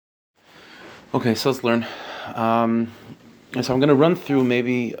Okay, so let's learn. Um, so I'm going to run through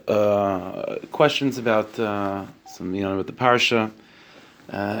maybe questions about some Yonim of the Parsha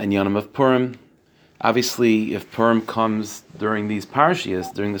and Yonim of Purim. Obviously, if Purim comes during these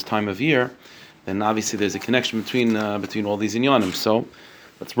Parshias, during this time of year, then obviously there's a connection between all these Yonim. So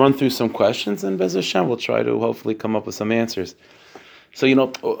let's run through some questions, and Bez Hashem we'll try to hopefully come up with some answers. So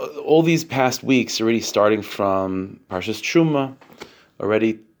all these past weeks, already starting from Parshas Truma,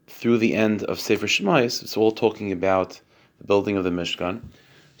 already through the end of Sefer Shemais, it's all talking about the building of the Mishkan.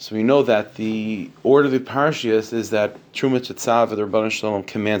 So we know that the order of the Parshias is that Truma Tzitzav, the Rebbeinu Shalom,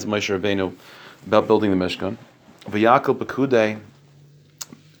 commands Moshe Rabbeinu about building the Mishkan. V'Yakel Pekudei,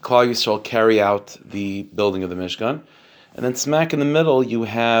 Klal Yisrael carry out the building of the Mishkan. And then smack in the middle, you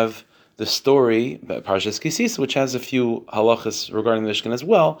have the story, Parshas Kisisa, which has a few halachas regarding the Mishkan as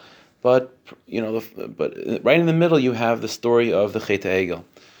well. But right in the middle, you have the story of the Chet Egel,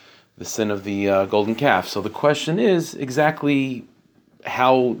 the sin of the golden calf. So the question is exactly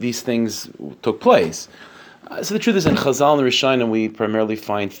how these things took place. So the truth is, in Chazal and Rishonim, we primarily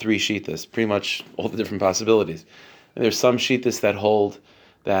find three shittas, pretty much all the different possibilities. And there's some shittas that hold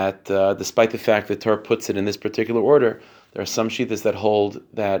that, despite the fact that Torah puts it in this particular order, there are some shittas that hold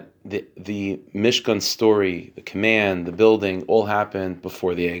that the Mishkan story, the command, the building, all happened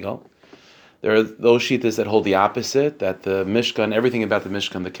before the Egel. There are those shittas that hold the opposite, that the Mishkan, everything about the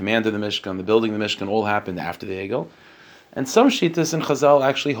Mishkan, the command of the Mishkan, the building of the Mishkan, all happened after the Egel. And some shittas in Chazal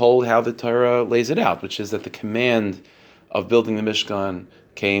actually hold how the Torah lays it out, which is that the command of building the Mishkan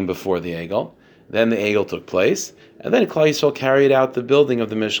came before the Egel. Then the Egel took place, and then Klal Yisrael carried out the building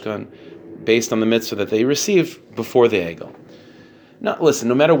of the Mishkan based on the mitzvah that they received before the Egel. Now, listen,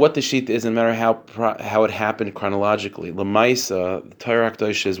 no matter what the sheet is, no matter how it happened chronologically, Lamaisa, the Torah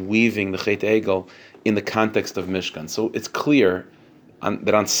HaKadosh is weaving the Chet Egel in the context of Mishkan. So it's clear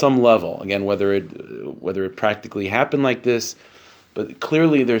that on some level, again, whether it practically happened like this, but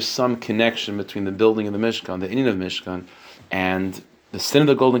clearly there's some connection between the building of the Mishkan, the inyan of Mishkan, and the sin of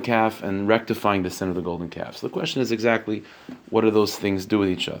the golden calf and rectifying the sin of the golden calf. So the question is exactly what do those things do with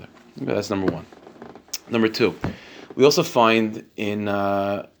each other? Okay, that's number one. Number two, we also find in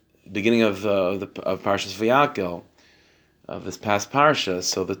beginning of Parshas Vayakel, of this past parsha,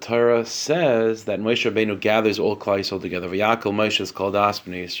 so the Torah says that Moshe Rabbeinu gathers all Klal Yisrael together. Vayakel Moshe is called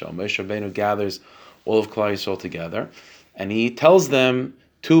Asbnei Yisrael. Moshe Rabbeinu gathers all of Klal Yisrael together, and he tells them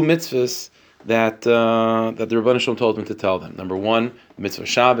two mitzvahs that the Rebbeinu Shalom told him to tell them. Number one, mitzvah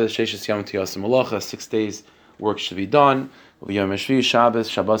Shabbos, Sheishes Yom Tiyasim Malacha, 6 days work should be done. Yom Hashvi Shabbos,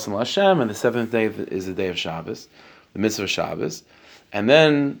 Shabbos Hashem, and the seventh day is the day of Shabbos, the mitzvah Shabbos, and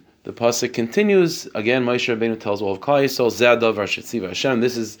then the pasuk continues again. Moshe Rabbeinu tells all of Klal Yisrael, "Zeh hadavar shetziva Hashem."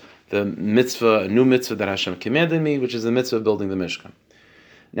 This is the mitzvah, a new mitzvah that Hashem commanded me, which is the mitzvah of building the Mishkan.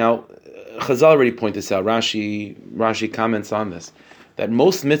 Now, Chazal already pointed this out. Rashi comments on this that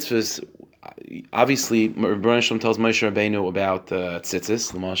most mitzvahs, obviously, Rebbeinu Shalom tells Moshe Rabbeinu about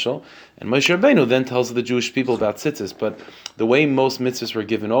tzitzis, the mashal, and Moshe Rabbeinu then tells the Jewish people about tzitzis. But the way most mitzvahs were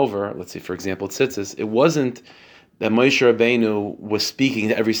given over, let's say, for example, tzitzis, it wasn't that Moshe Rabbeinu was speaking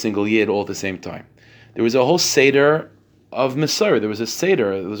to every single yid all at the same time. There was a whole seder of Messiah. There was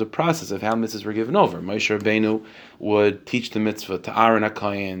a process of how mitzvahs were given over. Moshe Rabbeinu would teach the mitzvah to Aaron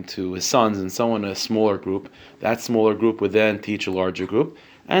HaKohen, to his sons, and so on, a smaller group. That smaller group would then teach a larger group,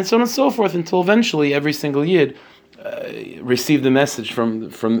 and so on and so forth, until eventually every single yid received the message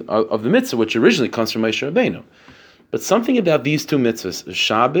of the mitzvah, which originally comes from Moshe Rabbeinu. But something about these two mitzvahs,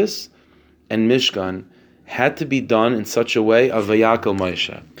 Shabbos and Mishkan, had to be done in such a way of Vayakel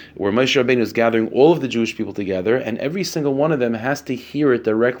Moshe, where Moshe Rabbeinu is gathering all of the Jewish people together, and every single one of them has to hear it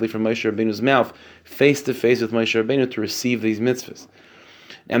directly from Moshe Rabbeinu's mouth, face to face with Moshe Rabbeinu, to receive these mitzvahs.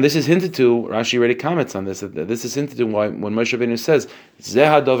 And this is hinted to, Rashi already comments on this, that this is hinted to when Moshe Rabbeinu says, Zeh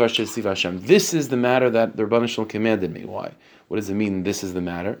hadavar shetziva Hashem, this is the matter that the Rebbeinu Shalom commanded me. Why? What does it mean, this is the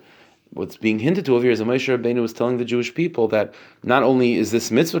matter? What's being hinted to over here is that Moshe Rabbeinu was telling the Jewish people that not only is this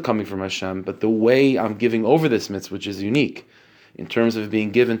mitzvah coming from Hashem, but the way I'm giving over this mitzvah, which is unique in terms of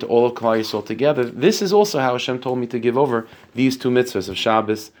being given to all of Klal Yisrael together, this is also how Hashem told me to give over these two mitzvahs of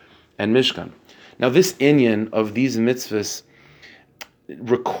Shabbos and Mishkan. Now, this inyan of these mitzvahs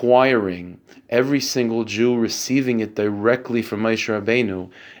requiring every single Jew receiving it directly from Moshe Rabbeinu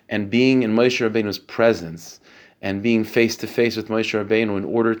and being in Moshe Rabbeinu's presence, and being face-to-face with Moshe Rabbeinu in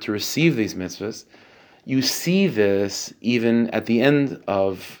order to receive these mitzvahs, you see this even at the end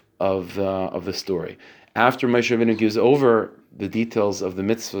of the story. After Moshe Rabbeinu gives over the details of the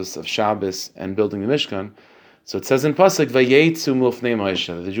mitzvahs of Shabbos and building the Mishkan, so it says in Pasuk, Vayetzu milfnei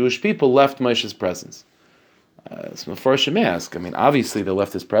Moshe, the Jewish people left Moshe's presence. So Mepharshim ask, obviously they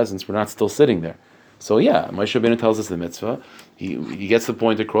left his presence, we're not still sitting there. So yeah, Moshe Rabbeinu tells us the mitzvah, he gets the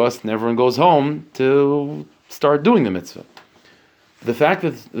point across, and everyone goes home to start doing the mitzvah. The fact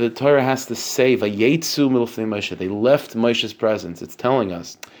that the Torah has to say, Vayetzu milfnei Moshe, they left Moshe's presence, it's telling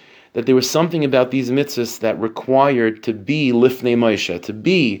us that there was something about these mitzvahs that required to be lifnei Moshe, to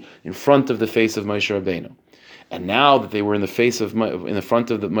be in front of the face of Moshe Rabbeinu. And now that they were in the front of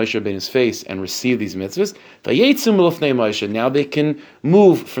the Moshe Rabbeinu's face and received these mitzvahs, Vayetzu milfnei Moshe, now they can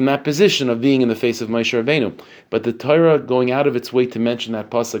move from that position of being in the face of Moshe Rabbeinu. But the Torah going out of its way to mention that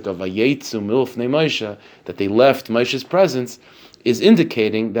pasuk of Vayetzu milfnei Moshe, that they left Moshe's presence, is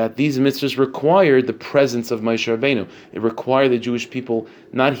indicating that these mitzvahs required the presence of Moshe Rabbeinu. It required the Jewish people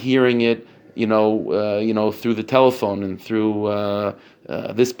not hearing it, through the telephone and through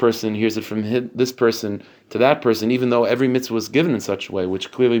this person hears it from this person to that person, even though every mitzvah was given in such a way, which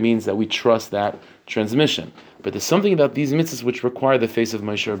clearly means that we trust that transmission. But there's something about these mitzvahs which require the face of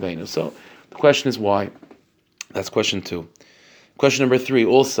Moshe Rabbeinu. So the question is why? That's question 2. Question number 3,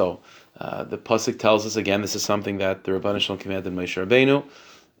 also, the pasuk tells us again. This is something that the Rabban Shalom commanded Moshe Rabbeinu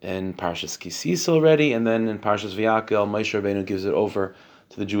in Parshas Kisis already, and then in Parshas V'Yakel, Moshe Rabbeinu gives it over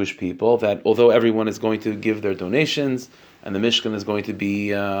to the Jewish people. That although everyone is going to give their donations, and the Mishkan is going to be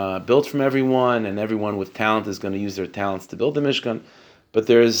built from everyone, and everyone with talent is going to use their talents to build the Mishkan, but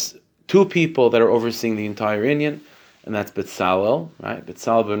there's 2 people that are overseeing the entire Inyan, and that's Betzalel, right?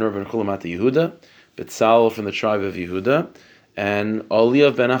 Betzalel ben Ur ben Chulamat Yehuda, Betzalel from the tribe of Yehuda, and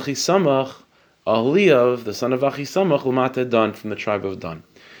Aholiav ben Achisamach, Aholiav, the son of Achisamach, Lamata Dan, from the tribe of Dan.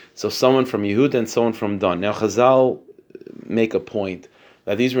 So someone from Yehuda and someone from Dan. Now Chazal make a point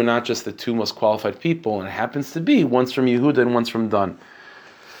that these were not just the 2 most qualified people, and it happens to be one's from Yehuda and one's from Dan.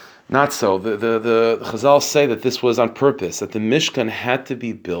 Not so. The Chazal say that this was on purpose, that the Mishkan had to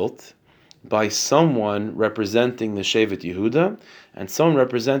be built by someone representing the Shevet Yehuda and someone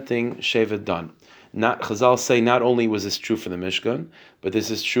representing Shevet Dan. Chazal say not only was this true for the Mishkan, but this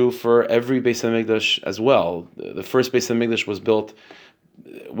is true for every Beis HaMikdash as well. The first Beis HaMikdash was built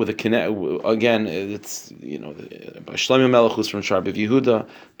with a connect. Again, it's by Shlomo Melech, who's from the tribe of Yehuda,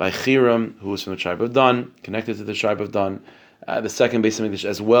 by Hiram, who was from the tribe of Dan, connected to the tribe of Dan. The second Beis HaMikdash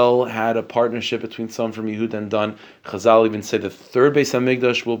as well had a partnership between some from Yehuda and Dan. Chazal even say the third Beis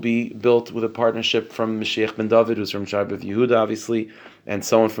HaMikdash will be built with a partnership from Mashiach ben David, who's from the tribe of Yehuda, obviously, and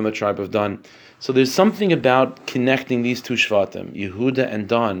someone from the tribe of Dan. So there's something about connecting these 2 Shvatim, Yehuda and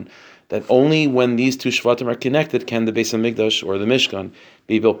Dan, that only when these 2 Shvatim are connected can the Beis HaMikdash or the Mishkan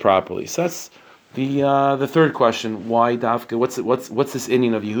be built properly. So that's the third question. Why Dafka? What's this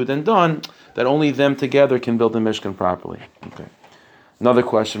Indian of Yehuda and Dan that only them together can build the Mishkan properly? Okay. Another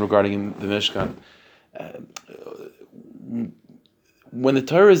question regarding the Mishkan. When the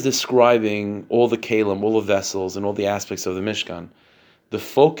Torah is describing all the kalim, all the vessels, and all the aspects of the Mishkan, the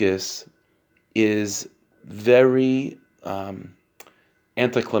focus is very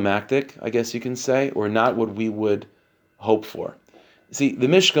anticlimactic, I guess you can say, or not what we would hope for. See, the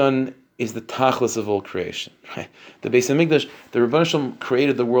Mishkan is the tachlis of all creation. Right? The Beis HaMikdash, the Rebbeinu Shalom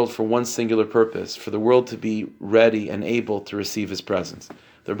created the world for one singular purpose, for the world to be ready and able to receive His presence.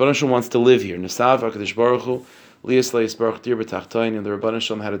 The Rebbeinu Shalom wants to live here. Nesav HaKadosh Baruch Hu, Lias Leis Baruch Dir B'Tachtoin, and the Rebbeinu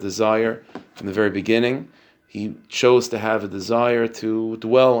Shalom had a desire from the very beginning. He chose to have a desire to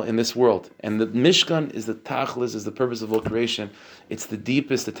dwell in this world. And the Mishkan is the tachlis, is the purpose of all creation. It's the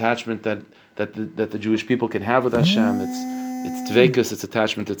deepest attachment that the Jewish people can have with Hashem. It's dveikus, it's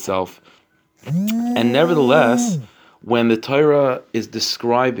attachment itself. And nevertheless, when the Torah is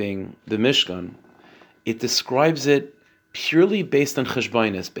describing the Mishkan, it describes it purely based on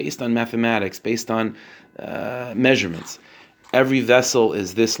cheshbainis, based on mathematics, based on measurements. Every vessel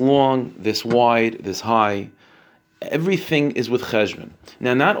is this long, this wide, this high. Everything is with cheshbon.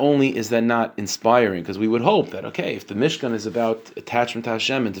 Now, not only is that not inspiring, because we would hope that, okay, if the Mishkan is about attachment to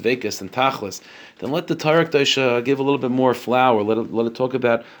Hashem and dveikus and tachlis, then let the Torah Kedosha give a little bit more flower. Let it talk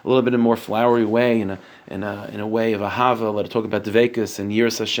about a little bit in a more flowery way, in a way of ahava. Let it talk about dveikus and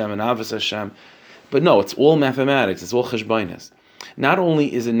yiras Hashem and avos Hashem. But no, it's all mathematics. It's all cheshbainis. Not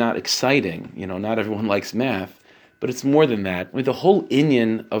only is it not exciting, not everyone likes math, but it's more than that. The whole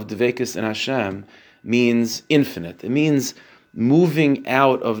inyan of dveikus and Hashem means infinite. It means moving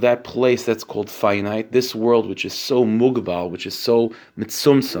out of that place that's called finite, this world which is so mugbal, which is so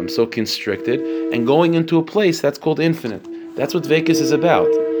mitzumsum, so constricted, and going into a place that's called infinite. That's what dveikus is about.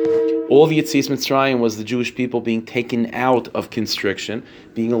 All the Yetzias Mitzrayim was the Jewish people being taken out of constriction,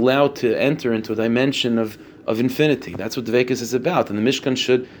 being allowed to enter into a dimension of infinity. That's what dveikus is about, and the Mishkan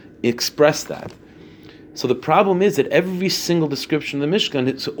should express that. So the problem is that every single description of the Mishkan,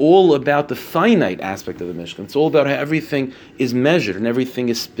 it's all about the finite aspect of the Mishkan. It's all about how everything is measured and everything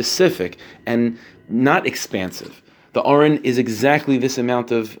is specific and not expansive. The Aron is exactly this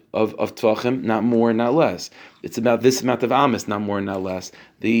amount of Tvachim, not more, not less. It's about this amount of Amis, not more, not less.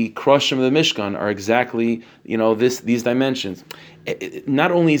 The Krushim of the Mishkan are exactly, these dimensions.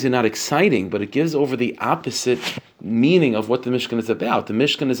 Not only is it not exciting, but it gives over the opposite meaning of what the Mishkan is about. The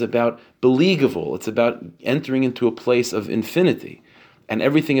Mishkan is about beligavul. It's about entering into a place of infinity. And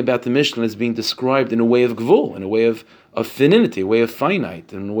everything about the Mishkan is being described in a way of gvul, in a way of finity, a way of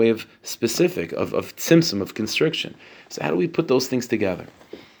finite, in a way of specific, of tzimtzum, of constriction. So how do we put those things together?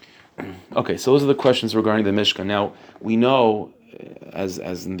 Okay, so those are the questions regarding the Mishkan. Now, we know, as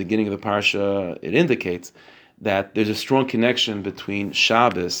in the beginning of the parsha, it indicates that there's a strong connection between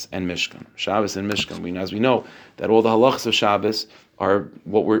Shabbos and Mishkan. Shabbos and Mishkan. As we know, that all the halachas of Shabbos are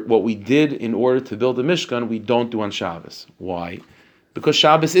what we did in order to build the Mishkan, we don't do on Shabbos. Why? Because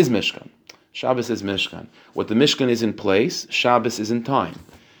Shabbos is Mishkan. Shabbos is Mishkan. What the Mishkan is in place, Shabbos is in time.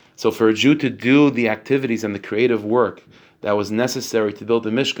 So for a Jew to do the activities and the creative work that was necessary to build the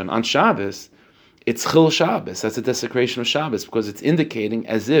Mishkan on Shabbos, it's Chil Shabbos. That's a desecration of Shabbos, because it's indicating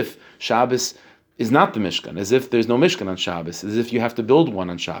as if Shabbos is not the Mishkan, as if there's no Mishkan on Shabbos, as if you have to build one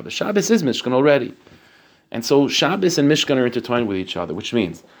on Shabbos. Shabbos is Mishkan already. And so Shabbos and Mishkan are intertwined with each other, which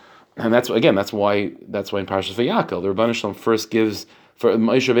means, and that's why in Parashas Vayakel, the Rebbeinu Shalom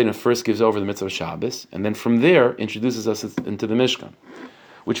Moshe Rabbeinu first gives over the mitzvah of Shabbos, and then from there introduces us into the Mishkan.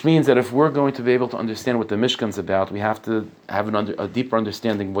 Which means that if we're going to be able to understand what the Mishkan's about, we have to have a deeper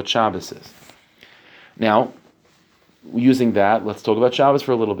understanding of what Shabbos is. Now, using that, let's talk about Shabbos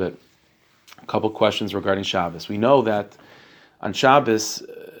for a little bit. A couple questions regarding Shabbos. We know that on Shabbos,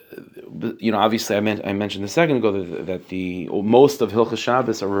 obviously I mentioned a second ago that the most of Hilchos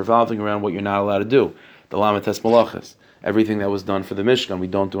Shabbos are revolving around what you're not allowed to do, the Lamates Malachas. Everything that was done for the Mishkan, we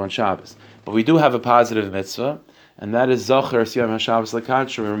don't do on Shabbos. But we do have a positive mitzvah, and that is Zocher Siyam HaShabbos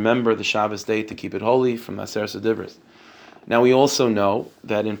L'Kadsha. Remember the Shabbos day to keep it holy from the Aseret Dibros. Now we also know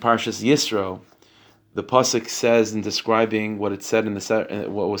that in Parshas Yisro, the pasuk says in describing what it said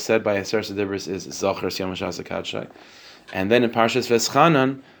what was said by Aseret Dibros is Zocher Siyam HaShabbos L'Kadsha. And then in Parshas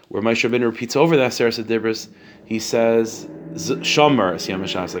Veschanan, where Moshe Rabbeinu repeats over the Aseret Dibros, he says Shomer Siyam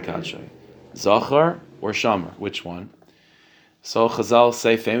HaShabbos L'Kadsha. Zocher or Shomer? Which one? So Chazal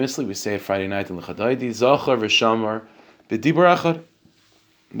say famously, we say it Friday night in L'Chadaydi, Zachar v'Shamar b'dibur echad.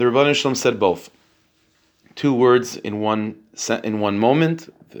 The Rebbeinu Shalom said both. Two words in one moment,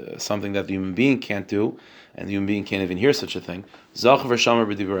 something that the human being can't do, and the human being can't even hear such a thing. Zachar v'Shamar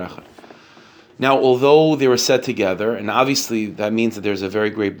b'dibur echad. Now, although they were said together, and obviously that means that there's a very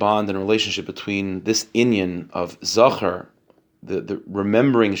great bond and relationship between this inyan of Zachar, the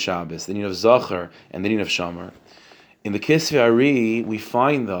remembering Shabbos, the inyan of Zachar, and the inyan of Shamar. In the Kisvei Ari, we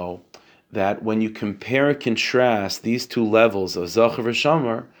find, though, that when you compare and contrast these two levels of Zachar and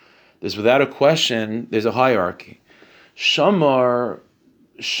Shamar, there's without a question, there's a hierarchy. Shamar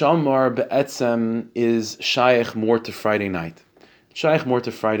be'etzem is shaykh more to Friday night. Shaykh more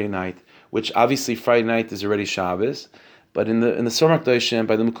to Friday night, which obviously Friday night is already Shabbos, but in the Sormak Doishem,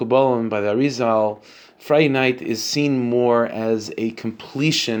 by the Mekubalim, by the Arizal, Friday night is seen more as a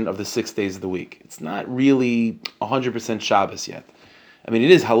completion of the 6 days of the week. It's not really 100% Shabbos yet. I mean,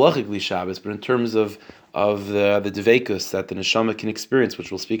 it is halachically Shabbos, but in terms of the Dveikus that the Neshama can experience, which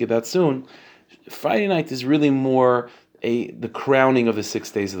we'll speak about soon, Friday night is really more the crowning of the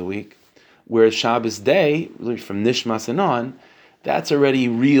 6 days of the week, whereas Shabbos day, really from Nishmas and on, that's already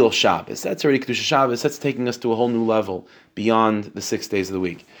real Shabbos. That's already Kedusha Shabbos. That's taking us to a whole new level beyond the 6 days of the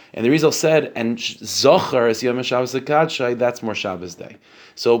week. And the Rizal said, and Zochar is Yom HaShabbos L'Kadsha, that's more Shabbos day.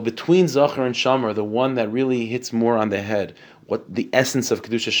 So between Zochar and Shamar, the one that really hits more on the head, what the essence of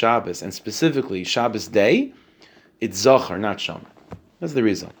Kedusha Shabbos, and specifically Shabbos day, it's Zochar, not Shamar. That's the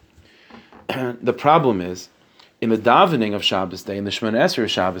Rizal. The problem is, in the davening of Shabbos day, in the Shemona Esrei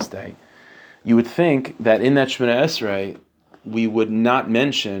Shabbos day, you would think that in that Shemona Esrei, we would not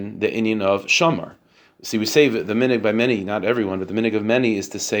mention the inyan of Shamar. See, we say the minig by many, not everyone, but the minig of many is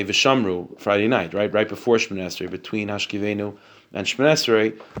to say V'Shamru Friday night, right before Shemona Esrei, between Hashkivenu and Shemona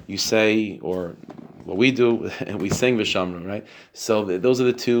Esrei, you say, or what we do, and we sing V'Shamru, right? So those are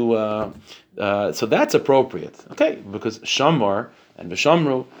the two. So that's appropriate, okay? Because Shamar and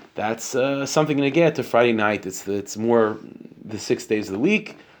V'Shamru, that's something to get to Friday night. It's more the 6 days of the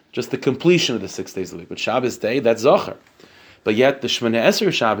week, just the completion of the 6 days of the week. But Shabbos day, that's Zochar. But yet the Shemona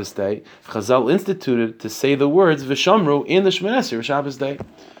Esrei Shabbos day, Chazal instituted to say the words V'Shamru in the Shemona Esrei Shabbos day.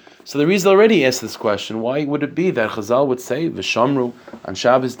 So the Rizal already asked this question. Why would it be that Chazal would say V'shamru on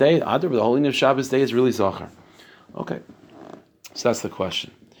Shabbos day? Adar, the holy name of Shabbos day is really Zachar. Okay, so that's the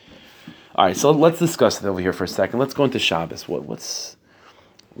question. All right, so let's discuss it over here for a second. Let's go into Shabbos. What's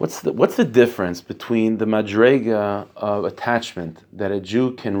the difference between the madrega of attachment that a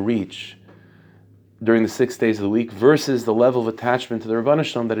Jew can reach during the 6 days of the week versus the level of attachment to the Rebbeinu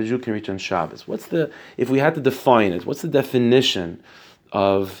Shalom that a Jew can reach on Shabbos? If we had to define it, what's the definition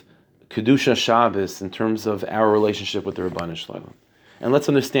of Kedusha Shabbos in terms of our relationship with the Rebbeinu Shalom? And let's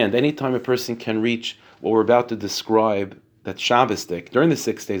understand, anytime a person can reach what we're about to describe, that Shabbosdik, during the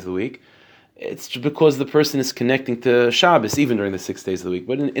 6 days of the week, it's because the person is connecting to Shabbos even during the 6 days of the week.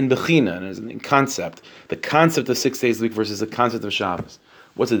 But in Bechina, in concept, the concept of 6 days of the week versus the concept of Shabbos,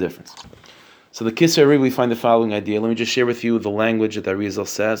 what's the difference? So the Kisar we find the following idea. Let me just share with you the language that the Arizal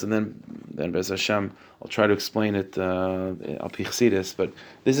says, and then Bez Hashem, I'll try to explain it al pi Chassidus, but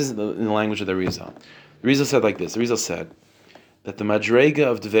this is in the language of the Arizal. The Arizal said like this. The Arizal said that the madrega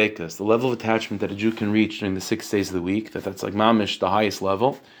of Dvekas, the level of attachment that a Jew can reach during the 6 days of the week, that's like mamish, the highest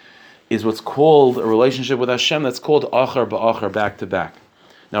level, is what's called a relationship with Hashem that's called achar ba'achar, back to back.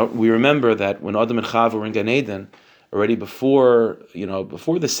 Now we remember that when Adam and Chava were in Gan Eden, already before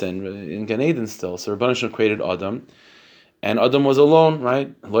the sin, in Gan Eden still, so Rebbeinu Shalom created Adam, and Adam was alone,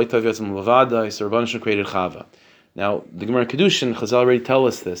 right? Lo tav yatzim levadai, so Rebbeinu Shalom created Chava. Now the Gemara Kedushin, Chazal already tell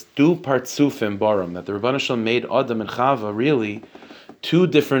us this, du partsufim baram, that the Rebbeinu Shalom made Adam and Chava really two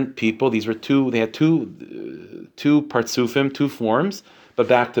different people. They had two partsufim, two forms, but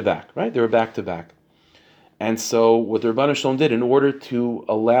back to back, right? They were back to back. And so what the Rebbeinu Shalom did in order to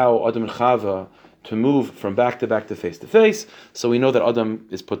allow Adam and Chava to move from back to back to face, so we know that Adam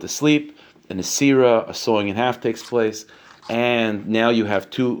is put to sleep, and a sira, a sawing in half takes place, and now you have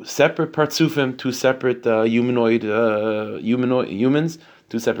two separate partsufim, two separate humans,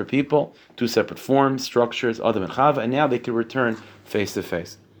 two separate people, two separate forms, structures, Adam and Chava, and now they can return face to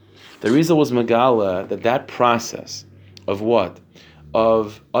face. The Rizal was Megala that process of what?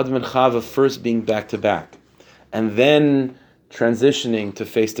 Of Adam and Chava first being back to back, and then transitioning to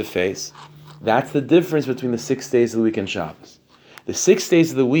face, that's the difference between the 6 days of the week and Shabbos. The 6 days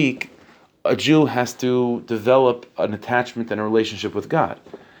of the week, a Jew has to develop an attachment and a relationship with God.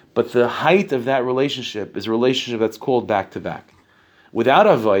 But the height of that relationship is a relationship that's called back to back. Without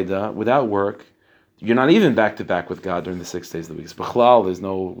avodah, without work, you're not even back to back with God during the 6 days of the week. B'chlal, there's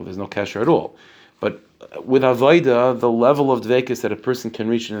no kesher at all. But with avodah, the level of dvekus that a person can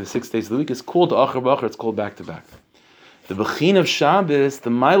reach in the 6 days of the week is called achar b'achar. It's called back to back. The bechin of Shabbos,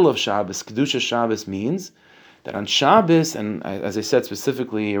 the mile of Shabbos, Kedusha Shabbos, means that on Shabbos, and as I said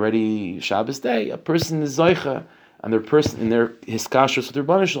specifically already, Shabbos day, a person is zoicha, and their person in their hiskashrus with their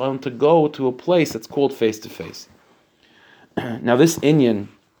Rebbeinu Shalom to go to a place that's called face to face. Now, this inyan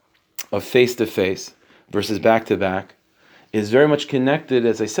of face to face versus back to back is very much connected,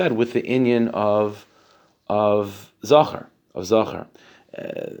 as I said, with the inyan of zachar.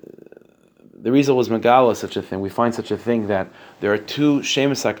 The Rizal was Megala, such a thing. We find such a thing that there are two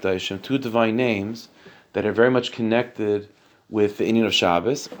Shemus HaKadoshim, two divine names that are very much connected with the inyan of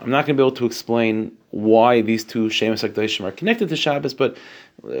Shabbos. I'm not going to be able to explain why these two Shemus HaKadoshim are connected to Shabbos, but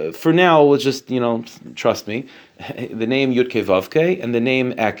for now, we'll just, trust me. The name Yud-Kei Vav-Kei and the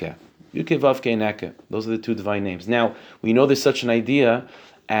name Eke. Yud-Kei Vav-Kei and Eke. Those are the two divine names. Now, we know there's such an idea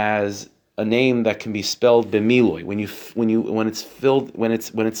as a name that can be spelled b'miloi when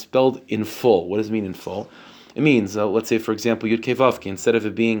it's spelled in full. What does it mean in full? It means let's say, for example, Yud Kei Vav Kei, instead of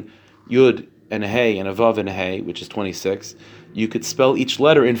it being Yud and a Hey and a Vav and a Hey, which is 26, you could spell each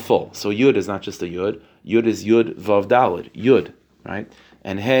letter in full. So Yud is not just a Yud. Yud is Yud Vav Daled, Yud, right?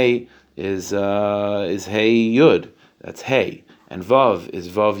 And Hey is Hey Yud. That's Hey, and Vav is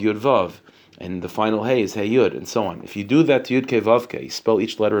Vav Yud Vav, and the final Hey is Hey Yud, and so on. If you do that to Yud Kei Vav Kei, you spell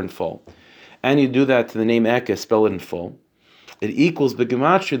each letter in full, and you do that to the name Eke, spell it in full, it equals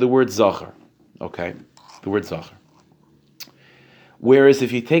b'gematria the word Zachar. Okay, the word Zachar. Whereas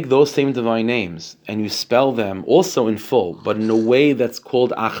if you take those same divine names and you spell them also in full, but in a way that's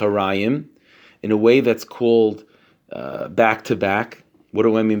called Acharayim, in a way that's called back to back. What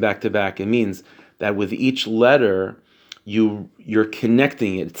do I mean back to back? It means that with each letter, you're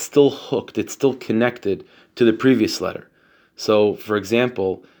connecting it. It's still hooked. It's still connected to the previous letter. So, for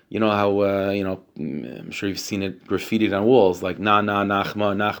example, you know how, I'm sure you've seen it graffitied on walls, like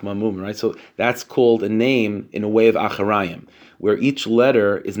Nachma, Mum, right? So that's called a name in a way of Acharayim, where each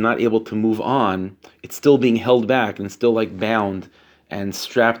letter is not able to move on. It's still being held back and still like bound and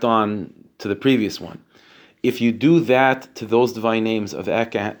strapped on to the previous one. If you do that to those divine names of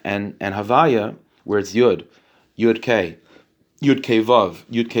Eka and Havaya, where it's Yud Kei, Yud Kei Vav,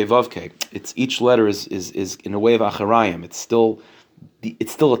 Yud Kei Vav Kei. It's each letter is in a way of acharayim. It's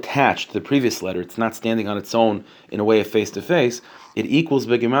still attached to the previous letter. It's not standing on its own in a way of face to face. It equals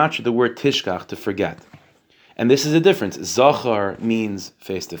begematria the word tishkach, to forget. And this is a difference. Zachar means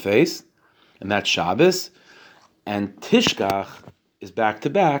face to face, and that's Shabbos. And tishkach is back to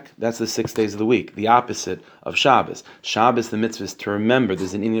back. That's the 6 days of the week, the opposite of Shabbos. Shabbos, the mitzvah is to remember.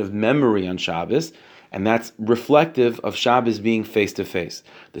 There's an inyan of memory on Shabbos, and that's reflective of Shabbos being face to face.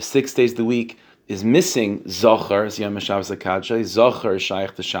 The 6 days of the week is missing Zohar, as Yom HaShabbos HaKadshay. Zohar is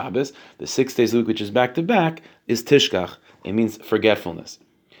shaykh to Shabbos. The 6 days of the week, which is back to back, is Tishkach. It means forgetfulness.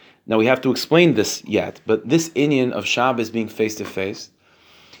 Now we have to explain this yet, but this inyan of Shabbos being face to face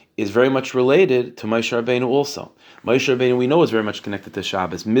is very much related to Moshe Rabbeinu also. Moshe Rabbeinu, we know, is very much connected to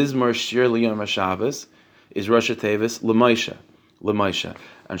Shabbos. Mizmor Shir L'Yom HaShabbos is Rosh Tevis L'Moshe.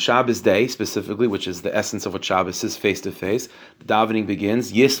 On Shabbos day, specifically, which is the essence of what Shabbos is, face to face, the davening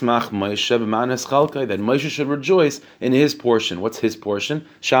begins, Yismach Moshe b'manas chalkai, that Moshe should rejoice in his portion. What's his portion?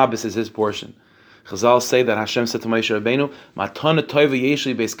 Shabbos is his portion. Chazal say that Hashem said to Moshe Rabbeinu, Matana toiva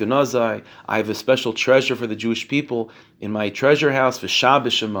yeshli beis ganazai, I have a special treasure for the Jewish people in my treasure house for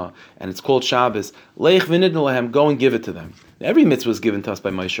Shabbos Shema, and it's called Shabbos. Leich v'nidnu lahem, go and give it to them. Every mitzvah was given to us by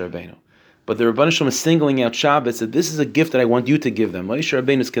Moshe Rabbeinu. But the Rebbeinu Shalom is singling out Shabbos, that this is a gift that I want you to give them. Moshe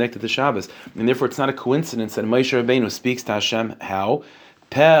Rabbeinu is connected to Shabbos, and therefore it's not a coincidence that Moshe Rabbeinu speaks to Hashem, how?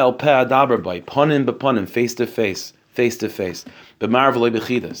 Peh el peh adaber bai, panim b'panim, face to face, b'mar v'loi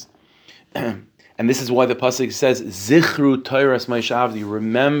b'chidas. And this is why the pasuk says, Zichru Torahs Moshe Avdi,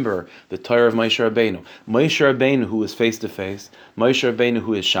 remember the Torah of Moshe Rabbeinu. Moshe Rabbeinu, who is face to face, Moshe Rabbeinu,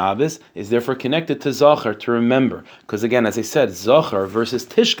 who is Shabbos, is therefore connected to Zachar, to remember. Because again, as I said, Zachar versus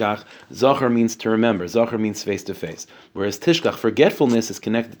Tishkach, Zachar means to remember, Zachar means face to face. Whereas Tishkach, forgetfulness, is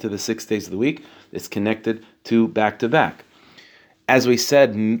connected to the 6 days of the week, it's connected to back. As we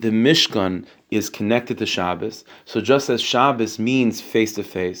said, the Mishkan is connected to Shabbos, so just as Shabbos means face to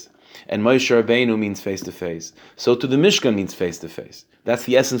face, and Moshe Rabbeinu means face-to-face, so to the Mishkan means face-to-face. That's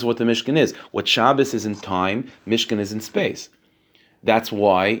the essence of what the Mishkan is. What Shabbos is in time, Mishkan is in space. That's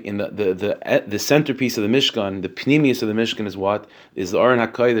why in the centerpiece of the Mishkan, the pnimius of the Mishkan is what? Is the Aron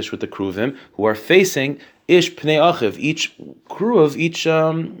HaKodesh with the Kruvim, who are facing Ish Pnei Achiv. Each Kruv, each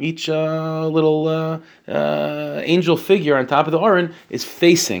little angel figure on top of the Aron is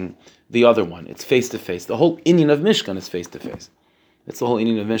facing the other one. It's face-to-face. The whole inyan of Mishkan is face-to-face. That's the whole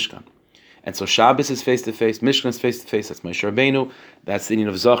inyan of Mishkan. And so Shabbos is face-to-face, Mishkan is face-to-face, that's Moshe Rabbeinu. That's the inyan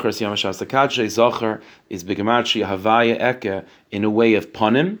of Zachar, Yom HaShabbos HaKadshay. Zachar is begematria Havaya Eke, in a way of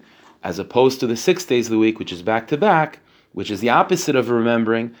panim, as opposed to the 6 days of the week, which is back-to-back, which is the opposite of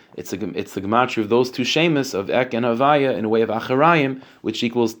remembering. It's the gematria of those two shemus, of Ek and Havaya, in a way of acharayim, which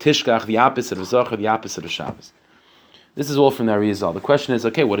equals Tishkach, the opposite of Zachar, the opposite of Shabbos. This is all from the Arizal. The question is,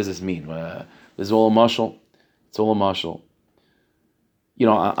 okay, what does this mean? This is all a mashal. It's all a mashal. You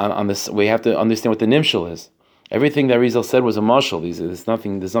know, on this, we have to understand what the nimshal is. Everything that Arizal said was a mashal. There's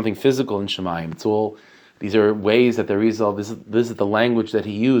nothing physical in Shemayim. It's all, these are ways that the Arizal, this is the language that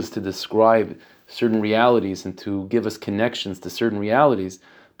he used to describe certain realities and to give us connections to certain realities.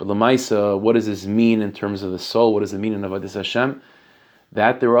 But Lamaisa, what does this mean in terms of the soul? What does it mean in Avodas Hashem?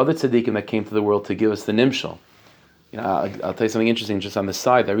 That there were other tzaddikim that came to the world to give us the nimshal. You know, I'll tell you something interesting just on the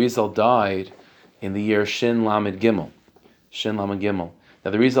side. The Arizal died in the year Shin Lamed Gimel. Shin Lamed Gimel. Now,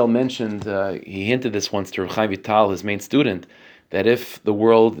 the Rizal mentioned, he hinted this once to Reb Chaim Vital, his main student, that if the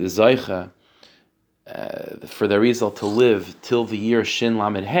world is Zaycha, for the Rizal to live till the year Shin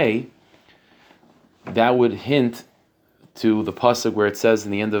Lamed Hey, that would hint to the pasuk where it says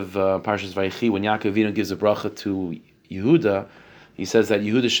in the end of Parshas Vayechi, when Yaakov Avinu gives a bracha to Yehuda, he says that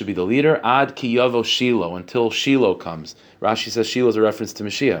Yehuda should be the leader, ad ki yavo Shiloh, until Shiloh comes. Rashi says Shiloh is a reference to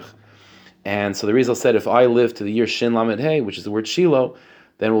Mashiach. And so the Rizal said, if I live to the year Shin Lamed Hey, which is the word Shiloh,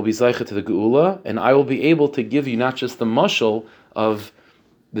 then we'll be Zaycha to the Geula, and I will be able to give you not just the mashal of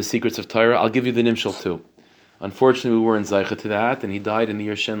the secrets of Torah, I'll give you the nimshal too. Unfortunately, we weren't Zaycha to that, and he died in the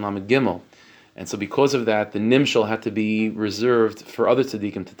year Shin Lamed Gimel. And so because of that, the nimshal had to be reserved for other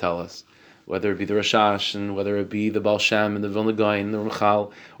tzaddikim to tell us, whether it be the Rashash, and whether it be the Baal Shem, and the Vilna Gaon, and the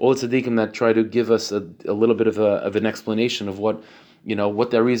Ramchal, all the tzaddikim that try to give us a little bit of an explanation of what the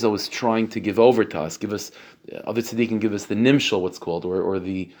Arizal was trying to give over to us, give us, other tzaddikim give us the nimshal, what's called,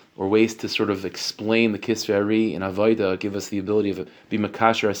 or ways to sort of explain the Kisvei Ari and Avodah, give us the ability of be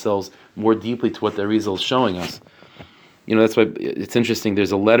makasher ourselves more deeply to what the Arizal is showing us. You know, that's why it's interesting.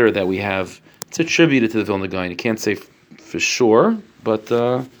 There's a letter that we have. It's attributed to the Vilna Gaon. You can't say for sure, but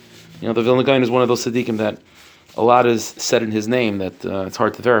the Vilna Gaon is one of those tzaddikim that a lot is said in his name that it's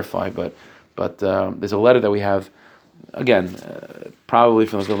hard to verify. But there's a letter that we have again, probably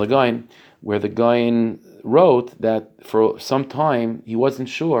from the Vilna Gaon, where the Gaon wrote that for some time he wasn't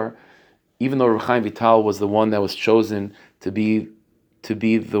sure, even though Reb Chaim Vital was the one that was chosen to be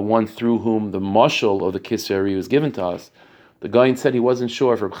the one through whom the mashal of the Kisvei Ari was given to us. The Gaon said he wasn't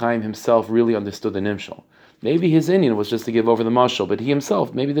sure if Reb Chaim himself really understood the nimshal. Maybe his Indian was just to give over the mashal, but he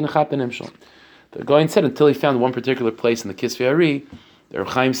himself maybe didn't chap the nimshal. The Gaon said until he found one particular place in the Kisvei Ari, Reb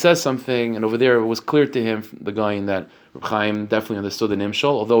Chaim says something, and over there it was clear to him, the Gaon, that Reb Chaim definitely understood the nimshal,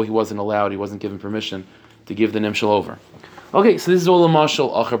 although he wasn't allowed, he wasn't given permission to give the nimshal over. Okay, so this is all a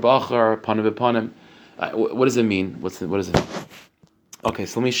mashal, achar b'achar, panim b'panim. What does it mean? What does it mean? Okay,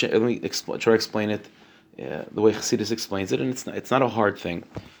 so let me try to explain it the way Chassidus explains it, and it's not a hard thing.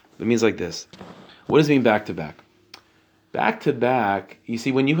 It means like this. What does it mean back to back? Back to back, you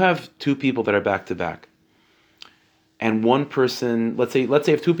see, when you have two people that are back to back, and one person, let's say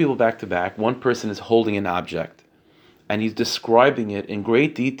if two people back to back, one person is holding an object, and he's describing it in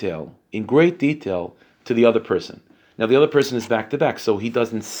great detail to the other person. Now the other person is back to back, so he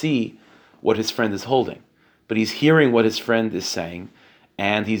doesn't see what his friend is holding, but he's hearing what his friend is saying,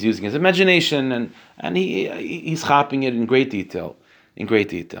 and he's using his imagination, and he's chopping it in great detail.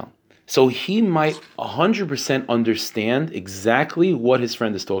 So he might 100% understand exactly what his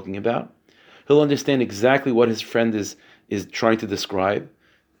friend is talking about. He'll understand exactly what his friend is trying to describe,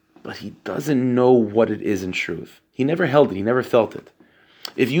 but he doesn't know what it is in truth. He never held it, he never felt it.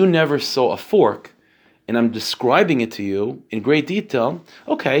 If you never saw a fork, and I'm describing it to you in great detail,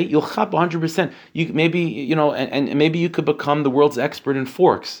 okay, you'll chap 100%. And maybe you could become the world's expert in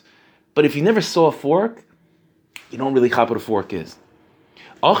forks. But if you never saw a fork, you don't really chap what a fork is.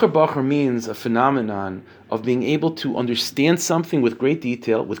 Achar b'achar means a phenomenon of being able to understand something with great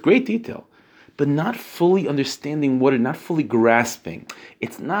detail, but not fully understanding not fully grasping.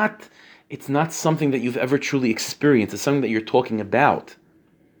 It's not something that you've ever truly experienced. It's something that you're talking about.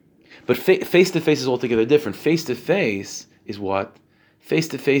 But face-to-face is altogether different. Face-to-face is what?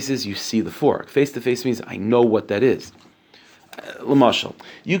 Face-to-face is you see the fork. Face-to-face means I know what that is. L'mashal,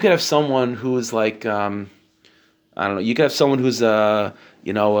 you could have someone who's like, you could have someone who's a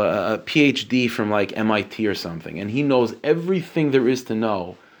PhD from like MIT or something, and he knows everything there is to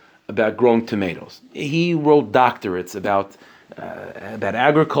know about growing tomatoes. He wrote doctorates about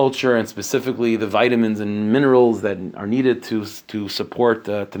agriculture and specifically the vitamins and minerals that are needed to support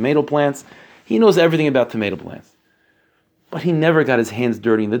tomato plants. He knows everything about tomato plants, but he never got his hands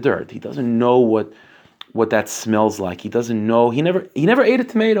dirty in the dirt. He doesn't know what that smells like. He doesn't know. He never ate a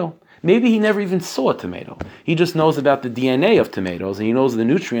tomato. Maybe he never even saw a tomato. He just knows about the DNA of tomatoes and he knows the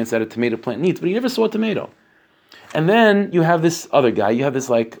nutrients that a tomato plant needs, but he never saw a tomato. And then you have this other guy. You have this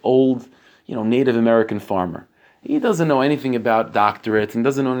like old, Native American farmer. He doesn't know anything about doctorates and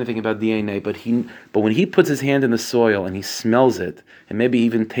doesn't know anything about DNA, but when he puts his hand in the soil and he smells it, and maybe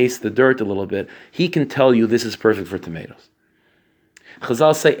even tastes the dirt a little bit, he can tell you this is perfect for tomatoes.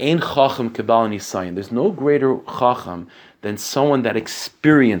 Chazal say, Ein chacham kebal nisayin. There's no greater chacham than someone that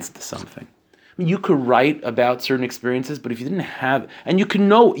experienced something. I mean, you could write about certain experiences, but if you didn't have, and you can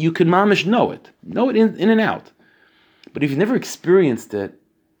mamish know it in and out. But if you've never experienced it,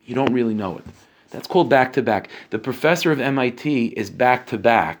 you don't really know it. That's called back-to-back. The professor of MIT is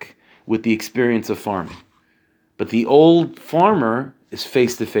back-to-back with the experience of farming. But the old farmer is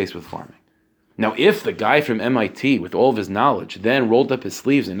face-to-face with farming. Now, if the guy from MIT, with all of his knowledge, then rolled up his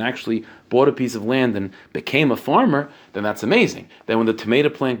sleeves and actually bought a piece of land and became a farmer, then that's amazing. Then when the tomato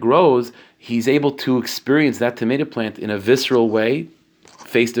plant grows, he's able to experience that tomato plant in a visceral way,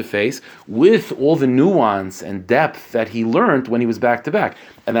 face-to-face, with all the nuance and depth that he learned when he was back-to-back.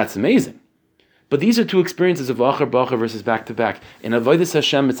 And that's amazing. But these are two experiences of achar b'achar versus back-to-back. In Avodas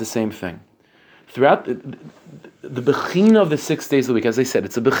Hashem, it's the same thing. Throughout the bechina of the 6 days of the week, as I said,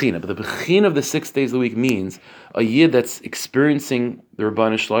 it's a bechina, but the bechina of the 6 days of the week means a yid that's experiencing the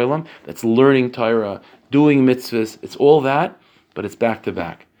Rabbanu Shloim, that's learning Torah, doing mitzvahs, it's all that, but it's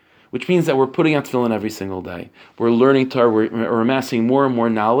back-to-back. Which means that we're putting out tefillin every single day. We're learning Torah, we're amassing more and more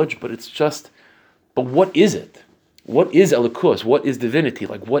knowledge, but what is it? What is Elokus? What is divinity?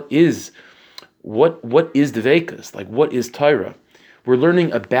 Like, what is Dveikus? Like, what is Torah? We're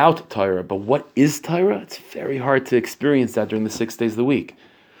learning about Torah, but what is Torah? It's very hard to experience that during the 6 days of the week.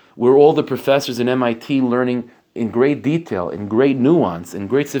 We're all the professors in MIT learning in great detail, in great nuance, in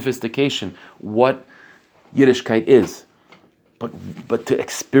great sophistication what Yiddishkeit is. But to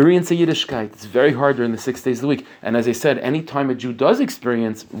experience a Yiddishkeit, it's very hard during the 6 days of the week. And as I said, any time a Jew does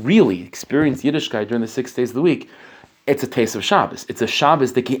really experience Yiddishkeit during the 6 days of the week, it's a taste of Shabbos. It's a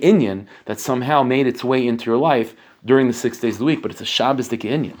Shabbos Dike Inyan that somehow made its way into your life during the 6 days of the week, but it's a Shabbos Dike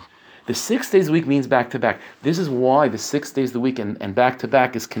Inyan. The 6 days a week means back to back. This is why the 6 days of the week and back to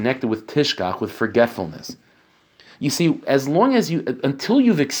back is connected with tishkach, with forgetfulness. You see, until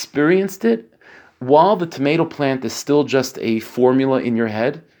you've experienced it, while the tomato plant is still just a formula in your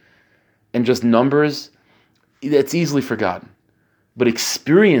head and just numbers, it's easily forgotten. But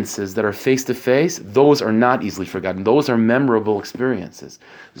experiences that are face-to-face, those are not easily forgotten. Those are memorable experiences.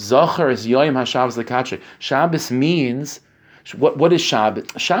 Zachar is Yoyim HaShabbos Lekatche. Shabbos means, what is Shabbos?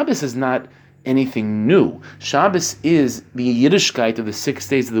 Shabbos is not anything new. Shabbos is the Yiddishkeit of the 6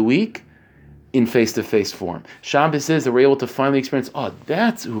 days of the week in face-to-face form. Shabbos is that we're able to finally experience,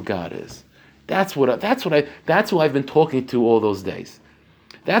 that's who God is. That's who I've been talking to all those days.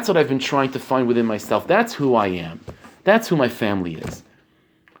 That's what I've been trying to find within myself. That's who I am. That's who my family is.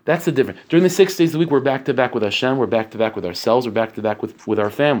 That's the difference. During the 6 days of the week, we're back to back with Hashem, we're back to back with ourselves, we're back to back with our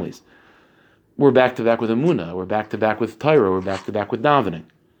families. We're back to back with Emunah, we're back to back with Torah, we're back to back with davening.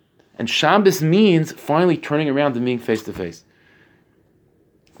 And Shabbos means finally turning around and being face to face.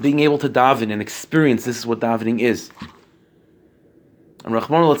 Being able to daven and experience this is what davening is. And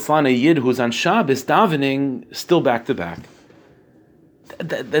Rahman al-Atzlan, a Yid who's on Shabbos davening, still back to back.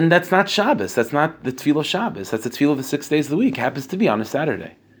 Then that's not Shabbos. That's not the Tefillah of Shabbos. That's the Tefillah of the 6 days of the week. Happens to be on a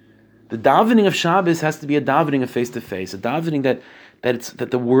Saturday. The davening of Shabbos has to be a davening of face to face, a davening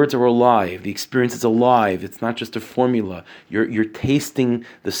that the words are alive, the experience is alive. It's not just a formula. You're tasting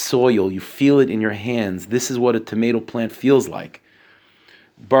the soil. You feel it in your hands. This is what a tomato plant feels like.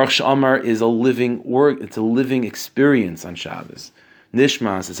 Baruch She'amar is a living work. It's a living experience on Shabbos.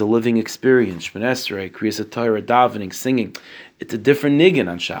 Nishmas is a living experience. Shemon Esrei, Kriyas Torah, davening, singing. It's a different niggin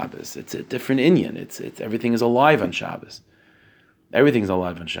on Shabbos. It's a different inyan. It's everything is alive on Shabbos. Everything is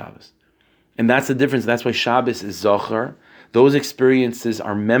alive on Shabbos. And that's the difference. That's why Shabbos is Zohar. Those experiences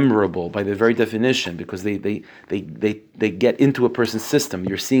are memorable by their very definition because they get into a person's system.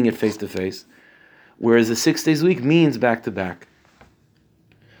 You're seeing it face to face. Whereas the 6 days a week means back to back.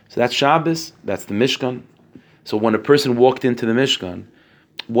 So that's Shabbos. That's the Mishkan. So when a person walked into the Mishkan,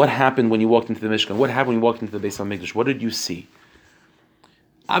 what happened when you walked into the Mishkan? What happened when you walked into the Beis HaMikdash? What did you see?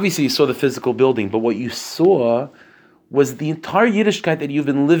 Obviously, you saw the physical building, but what you saw was the entire Yiddishkeit that you've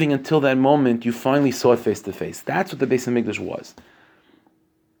been living until that moment. You finally saw it face to face. That's what the Beis HaMikdash was.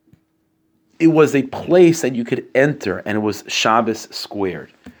 It was a place that you could enter, and it was Shabbos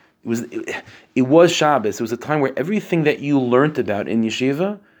squared. It was Shabbos. It was a time where everything that you learned about in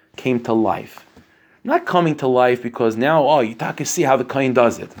yeshiva came to life. Not coming to life because now, you can see how the Kohen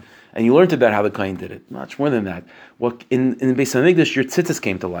does it. And you learned about how the Kohen did it. Much more than that. In the Beis HaMikdash, your tzitzis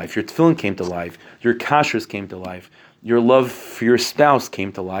came to life, your tefillin came to life, your kashrus came to life, your love for your spouse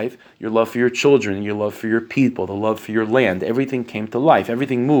came to life, your love for your children, your love for your people, the love for your land. Everything came to life.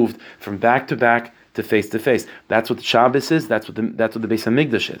 Everything moved from back to back to face. That's what Shabbos is. That's what the Beis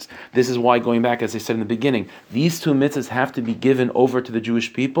HaMikdash is. This is why, going back, as I said in the beginning, these two mitzvahs have to be given over to the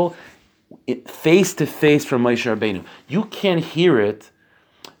Jewish people face to face from Moshe Rabbeinu. You can't hear it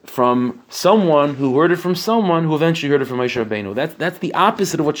from someone who heard it from someone who eventually heard it from Moshe Rabbeinu. That's the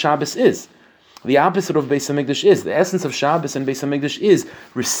opposite of what Shabbos is. The opposite of Beis HaMikdash is. The essence of Shabbos and Beis HaMikdash is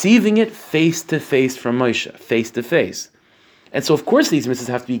receiving it face to face from Moshe, face to face. And so, of course, these mitzvahs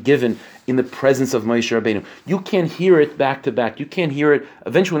have to be given in the presence of Moshe Rabbeinu. You can't hear it back to back. You can't hear it.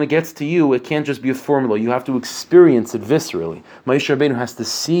 Eventually, when it gets to you, it can't just be a formula. You have to experience it viscerally. Moshe Rabbeinu has to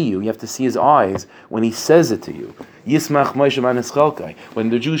see you. You have to see his eyes when he says it to you. Yismach Moshe b'anis chalkai. When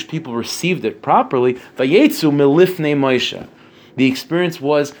the Jewish people received it properly, vayetzu milifnei Moshe. The experience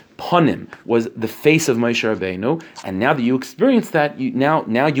was panim, was the face of Moshe Rabbeinu, and now that you experience that,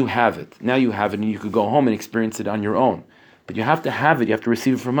 now you have it. Now you have it, and you could go home and experience it on your own. But you have to have it, you have to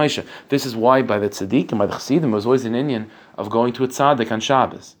receive it from Moshe. This is why by the tzaddik and by the chassidim, was always an inyan of going to a tzaddik on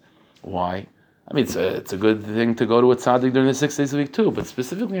Shabbos. Why? I mean, it's a good thing to go to a tzaddik during the 6 days a week too, but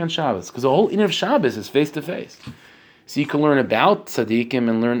specifically on Shabbos, because the whole inyan of Shabbos is face to face. So you can learn about tzaddikim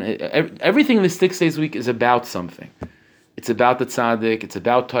and learn, everything in the 6 days a week is about something. It's about the tzaddik, it's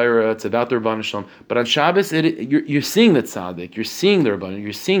about Torah, it's about the Rabban Shalom. But on Shabbos, you're seeing the tzaddik, you're seeing the Rabban,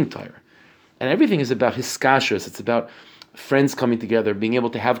 you're seeing Torah. And everything is about hiskashus, it's about friends coming together, being able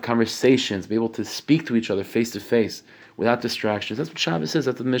to have conversations, be able to speak to each other face to face without distractions. That's what Shabbos is,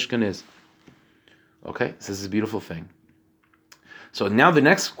 that's what the Mishkan is. Okay, so this is a beautiful thing. So now the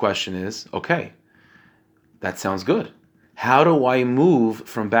next question is, okay, that sounds good. How do I move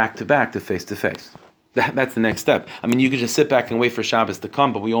from back to face to face? That's the next step. I mean, you could just sit back and wait for Shabbos to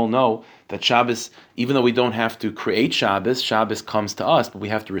come, but we all know that Shabbos, even though we don't have to create Shabbos, Shabbos comes to us, but we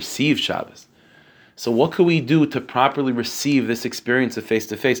have to receive Shabbos. So what could we do to properly receive this experience of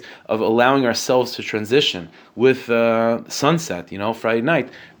face-to-face, of allowing ourselves to transition with sunset, Friday night,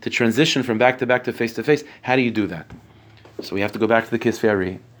 to transition from back-to-back to face-to-face? How do you do that? So we have to go back to the Kisvei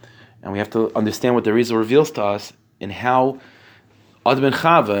Ari, and we have to understand what the Rizal reveals to us in how Adam and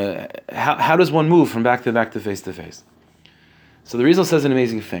Chava, how does one move from back-to-back to face-to-face? So the Rizal says an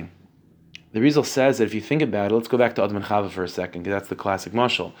amazing thing. The Rizal says that if you think about it, let's go back to Adam and Chava for a second, because that's the classic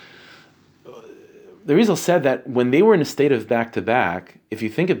mashal. The Rizal said that when they were in a state of back-to-back, if you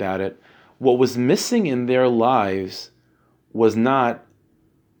think about it, what was missing in their lives was not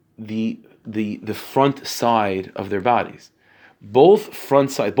the front side of their bodies. Both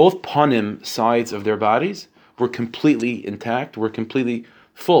panim sides of their bodies were completely intact, were completely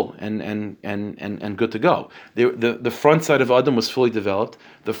full and good to go. The front side of Adam was fully developed.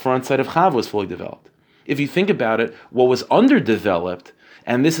 The front side of Chava was fully developed. If you think about it, what was underdeveloped,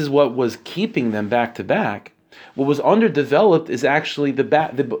 and this is what was keeping them back to back, what was underdeveloped is actually the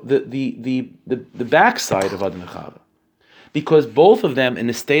back side of Adam and Chava, because both of them in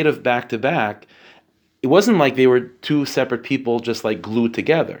a state of back to back, it wasn't like they were two separate people just like glued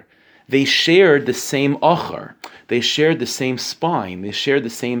together. They shared the same achar. They shared the same spine. They shared the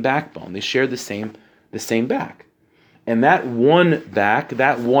same backbone. They shared the same back. And that one back,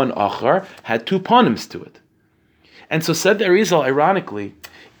 that one achar, had two panims to it. And so said the Arizal, ironically,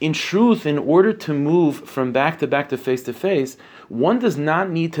 in truth, in order to move from back to face, one does not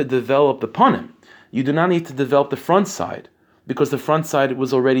need to develop the panim. You do not need to develop the front side, because the front side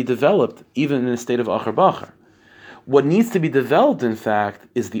was already developed, even in a state of achar bachar. What needs to be developed, in fact,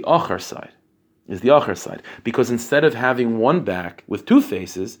 is the achar side. Because instead of having one back with two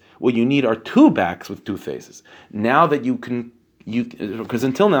faces, what you need are two backs with two faces. Now that because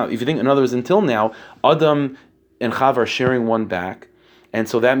until now, if you think, in other words, until now, Adam and Chava are sharing one back, and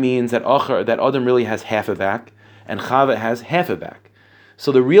so that means that Adam really has half a back, and Chava has half a back.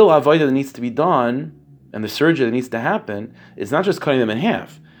 So the real avodah that needs to be done, and the surgery that needs to happen, is not just cutting them in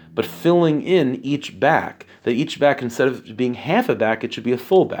half, but filling in each back. That each back, instead of being half a back, it should be a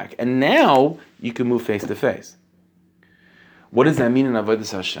full back. And now you can move face to face. What does that mean in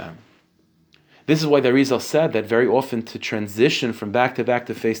Avodas Hashem? This is why the Arizal said that very often to transition from back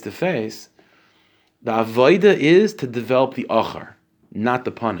to face, the avodah is to develop the achar, not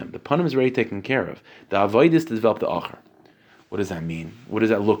the panim. The panim is already taken care of. The avodah is to develop the achar. What does that mean? What does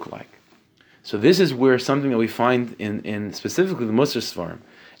that look like? So this is where something that we find in specifically the Musar Svarim,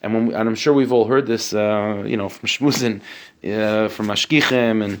 and I'm sure we've all heard this, from Shmuzin, from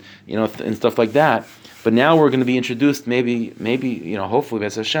Mashkichem, and stuff like that. But now we're going to be introduced, maybe, hopefully,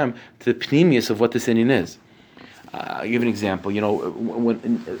 B'ez Hashem, to the pnimius of what this Indian is. I'll give an example. One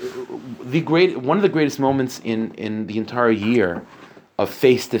of the greatest moments in the entire year of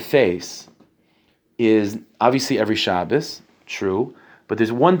face to face is obviously every Shabbos, true. But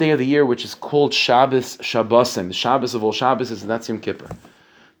there's one day of the year which is called Shabbos Shabbosim. The Shabbos of all Shabbos is that's Yom Kippur.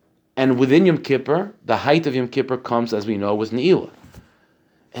 And within Yom Kippur, the height of Yom Kippur comes, as we know, with Ne'ilah.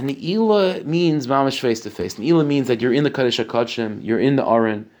 And Ne'ilah means mamash face to face. Ne'ilah means that you're in the Kadesh HaKodshim, you're in the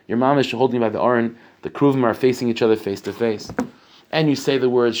Aron, your mamash holding by the Aron, the Kruvim are facing each other face to face. And you say the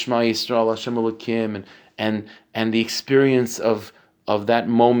words Shema Yisrael, Hashem Elokim, and the experience of that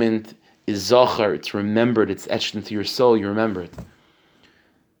moment is Zachar, it's remembered, it's etched into your soul, you remember it.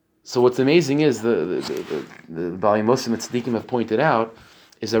 So what's amazing is the Baalei Muslim and Tzaddikim have pointed out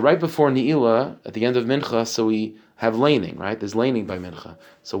is that right before Ne'ilah, at the end of Mincha, so we have laning, right? There's laning by Mincha.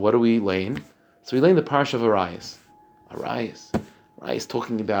 So what do we lane? So we lane the Parsha of Arayos. Arayos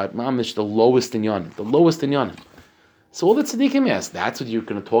talking about Mamish, the lowest in Yonim. So all the Tzaddikim ask, that's what you're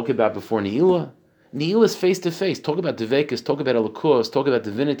going to talk about before Ne'ilah? Ne'ilah is face to face. Talk about Devekus, talk about Elokus, talk about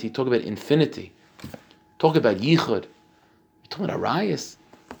divinity, talk about infinity. Talk about Yichud. You're talking about Arayos?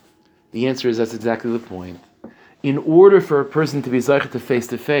 The answer is that's exactly the point. In order for a person to be zeicher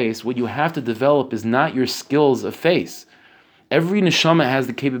to face, what you have to develop is not your skills of face. Every neshama has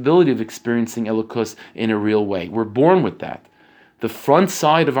the capability of experiencing Elokus in a real way. We're born with that. The front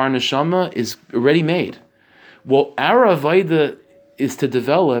side of our neshama is already made. What our avodah is to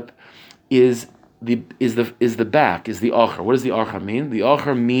develop is the back, is the achar. What does the achar mean? The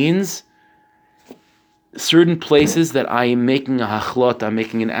achar means certain places that I am making a hachlot, I'm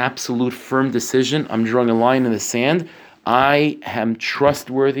making an absolute firm decision, I'm drawing a line in the sand, I am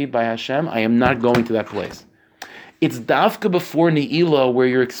trustworthy by Hashem, I am not going to that place. It's dafka before Ne'ilah where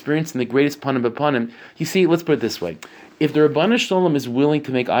you're experiencing the greatest panim b'panim. You see, let's put it this way. If the Rabbanu Shalom is willing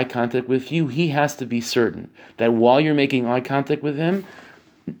to make eye contact with you, he has to be certain that while you're making eye contact with him,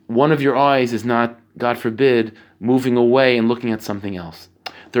 one of your eyes is not, God forbid, moving away and looking at something else.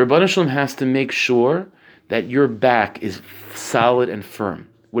 The Rebbeinu Shalom has to make sure that your back is solid and firm.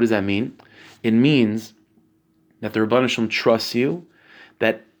 What does that mean? It means that the Rebbeinu Shalom trusts you,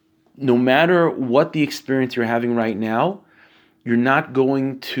 that no matter what the experience you're having right now, you're not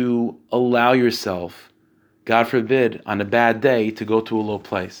going to allow yourself, God forbid, on a bad day to go to a low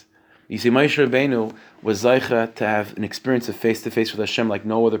place. You see, Moshe Rabbeinu was Zaycha to have an experience of face-to-face with Hashem like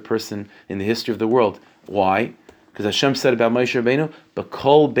no other person in the history of the world. Why? Because Hashem said about Moshe Rabbeinu,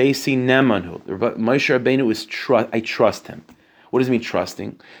 "B'kol beisi nemanhu." Moshe Rabbeinu is I trust him. What does it mean,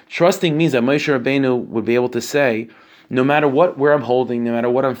 trusting? Trusting means that Moshe Rabbeinu would be able to say, no matter where I'm holding, no matter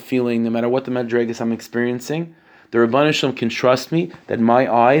what I'm feeling, no matter what the madrigas I'm experiencing, the Rebbeinu Shalom can trust me that my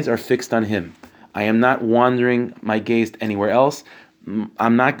eyes are fixed on him. I am not wandering my gaze anywhere else.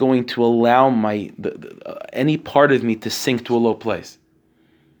 I'm not going to allow any part of me to sink to a low place.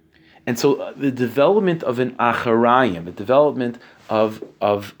 And so the development of an acharayim, the development of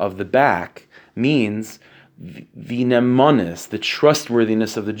the back, means the nemonis, the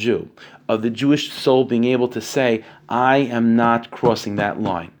trustworthiness of the Jew, of the Jewish soul being able to say, I am not crossing that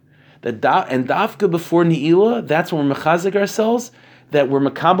line. And dafka before Ne'ilah, that's when we're mechazik ourselves, that we're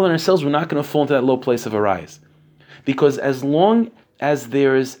makabel in ourselves, we're not going to fall into that low place of arise. Because as long as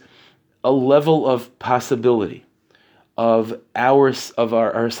there's a level of possibility of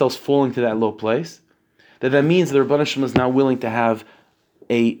ourselves falling to that low place, that means the Rebbeinu Shalom is not willing to have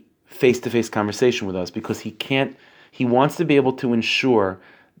a face-to-face conversation with us, because he wants to be able to ensure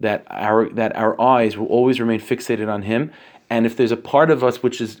that our eyes will always remain fixated on him. And if there's a part of us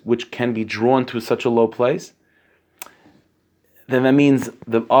which can be drawn to such a low place, then that means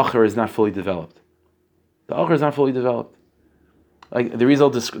the acher is not fully developed. The acher is not fully developed. Like the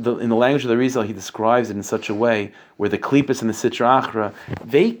Rizal, in the language of the Rizal, he describes it in such a way where the klippas and the sitra achra,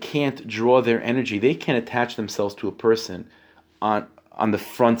 they can't draw their energy, they can't attach themselves to a person on the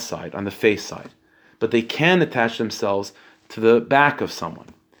front side, on the face side, but they can attach themselves to the back of someone.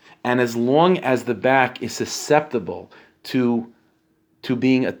 And as long as the back is susceptible to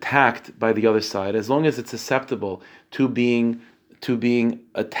being attacked by the other side, as long as it's susceptible to being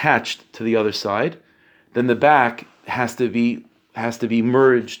attached to the other side, then the back has to be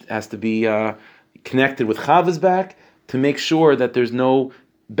merged, has to be connected with Chava's back to make sure that there's no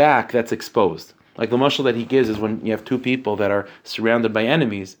back that's exposed. Like the mashal that he gives is when you have two people that are surrounded by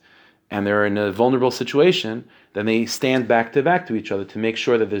enemies and they're in a vulnerable situation, then they stand back to each other to make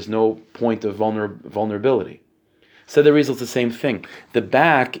sure that there's no point of vulnerability. So the result's the same thing. The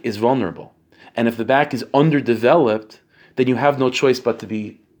back is vulnerable. And if the back is underdeveloped, then you have no choice but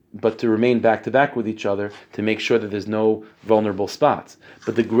to remain back to back with each other to make sure that there's no vulnerable spots.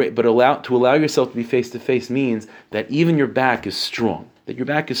 But to allow yourself to be face to face means that even your back is strong. That your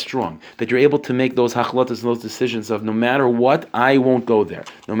back is strong. That you're able to make those hachlotas and those decisions of no matter what, I won't go there.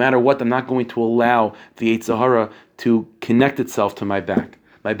 No matter what, I'm not going to allow the Yetzer Hara to connect itself to my back.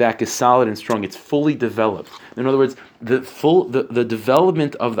 My back is solid and strong. It's fully developed. In other words, the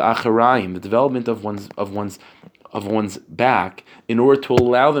development of the acharayim, the development of one's back, in order to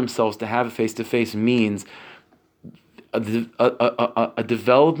allow themselves to have a face-to-face, means a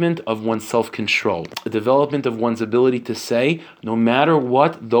development of one's self-control, a development of one's ability to say, no matter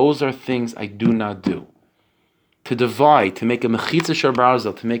what, those are things I do not do. To divide, to make a mechitza shel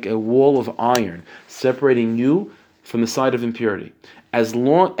barzel, to make a wall of iron separating you from the side of impurity. As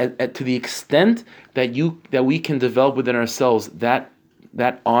long to the extent that we can develop within ourselves that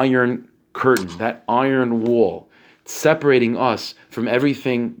iron curtain, that iron wall, separating us from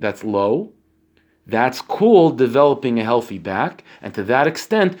everything that's low, that's called developing a healthy back, and to that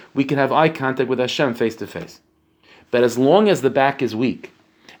extent, we can have eye contact with Hashem face to face. But as long as the back is weak,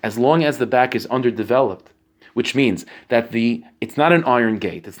 as long as the back is underdeveloped, which means that it's not an iron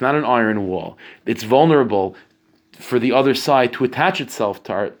gate, it's not an iron wall, it's vulnerable for the other side to attach itself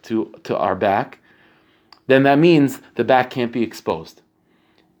to our back, then that means the back can't be exposed.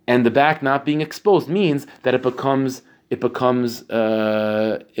 And the back not being exposed means that it becomes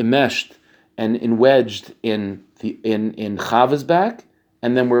enmeshed and wedged in Chava's back,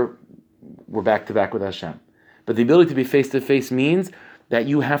 and then we're back to back with Hashem. But the ability to be face to face means that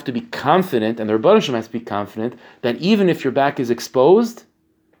you have to be confident, and the Rebbeinu Shalom has to be confident that even if your back is exposed,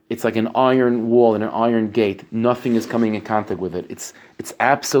 it's like an iron wall and an iron gate. Nothing is coming in contact with it. It's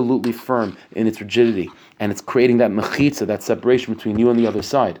absolutely firm in its rigidity, and it's creating that mechitza, that separation between you and the other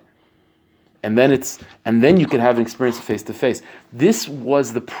side. And then you can have an experience face to face. This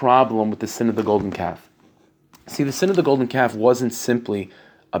was the problem with the sin of the golden calf. See, the sin of the golden calf wasn't simply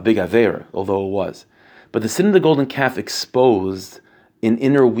a big avera, although it was. But the sin of the golden calf exposed in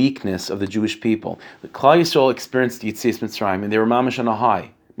inner weakness of the Jewish people. The Klal Yisrael experienced Yetzias Mitzrayim, and they were mamash on a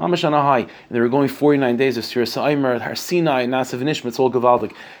high. Mamash on a high. And they were going 49 days of Sir Sa'imer, Har Sinai, Nasav Nishma, it's all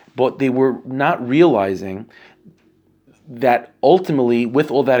Gavaldik. But they were not realizing that ultimately, with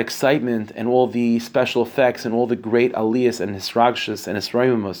all that excitement and all the special effects and all the great aliyas and hisragshas and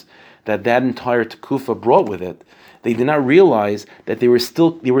hisraimus that entire tekufa brought with it, they did not realize that they were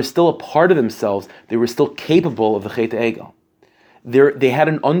still a part of themselves. They were still capable of the Chet Egel. They had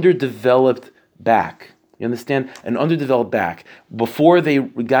an underdeveloped back. You understand? An underdeveloped back. Before they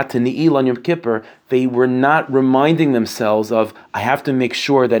got to Ne'il on Yom Kippur, they were not reminding themselves of, I have to make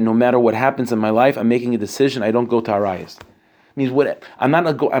sure that no matter what happens in my life, I'm making a decision, I don't go to Arayas. Means what?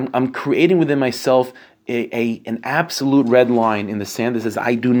 I'm creating within myself an absolute red line in the sand that says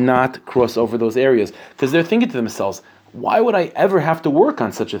I do not cross over those areas, because they're thinking to themselves, why would I ever have to work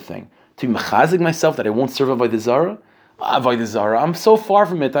on such a thing? To be mechazik myself that I won't serve Avodah Zarah? Avodah Zarah, I'm so far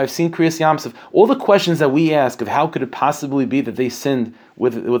from it. I've seen Kriyas Yamsuf. All the questions that we ask of how could it possibly be that they sinned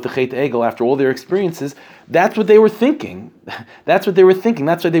with the Chet Egel after all their experiences, that's what they were thinking. That's what they were thinking.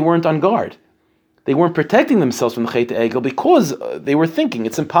 That's why they weren't on guard. They weren't protecting themselves from the Chet Egel because they were thinking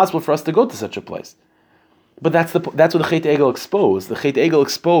it's impossible for us to go to such a place. But that's what the Chet Egel exposed. The Chet Egel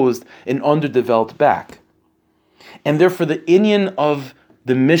exposed an underdeveloped back. And therefore the inyan of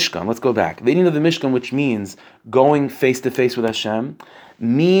the Mishkan, let's go back. The inyan of the Mishkan, which means going face to face with Hashem,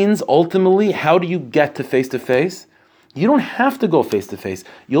 means ultimately, how do you get to face to face? You don't have to go face to face.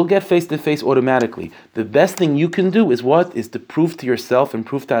 You'll get face to face automatically. The best thing you can do is what? Is to prove to yourself and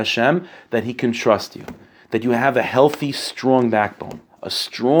prove to Hashem that He can trust you. That you have a healthy, strong backbone. A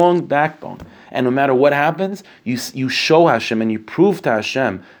strong backbone. And no matter what happens, you show Hashem and you prove to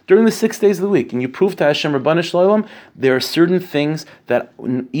Hashem during the 6 days of the week, and you prove to Hashem, Rabbanu Shalom, there are certain things that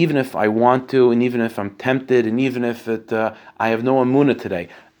even if I want to, and even if I'm tempted, and even if I have no emunah today,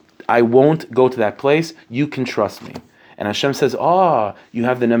 I won't go to that place. You can trust me. And Hashem says, you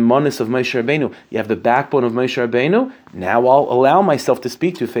have the nemanis of Moshe Rabbeinu. You have the backbone of Moshe Rabbeinu. Now I'll allow myself to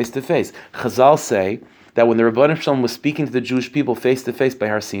speak to you face to face. Chazal say that when the Rabbanu Shalom was speaking to the Jewish people face to face by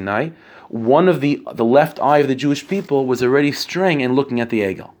Har Sinai, one of the left eye of the Jewish people was already straying and looking at the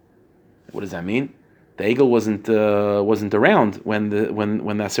Egel. What does that mean? The Egel wasn't around when the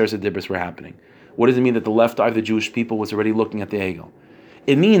Aseret Dibros were happening. What does it mean that the left eye of the Jewish people was already looking at the Egel?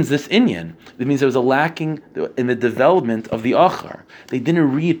 It means this inyan. It means there was a lacking in the development of the achar. They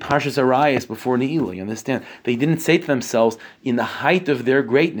didn't read Parshas Arayos before Ne'ilah, you understand? They didn't say to themselves, in the height of their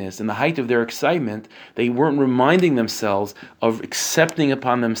greatness, in the height of their excitement, they weren't reminding themselves of accepting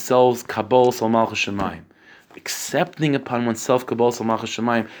upon themselves Kabbalah Sal Malchus Shemayim. Accepting upon oneself Kabbalah Sal Malchus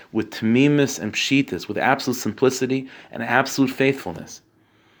Shemayim with tamimus and pshitas, with absolute simplicity and absolute faithfulness.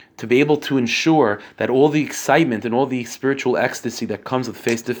 To be able to ensure that all the excitement and all the spiritual ecstasy that comes with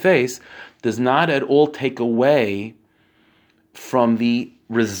face-to-face does not at all take away from the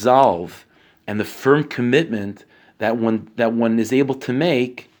resolve and the firm commitment that one is able to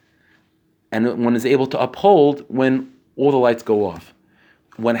make and one is able to uphold when all the lights go off.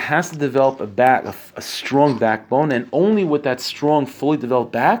 One has to develop a strong backbone, and only with that strong, fully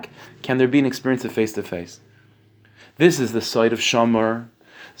developed back can there be an experience of face-to-face. This is the site of Shamar.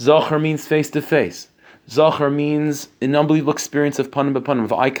 Zachar means face-to-face. Zachar means an unbelievable experience of panim b'panim,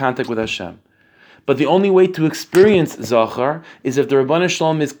 of eye contact with Hashem. But the only way to experience Zachar is if the Rabbanu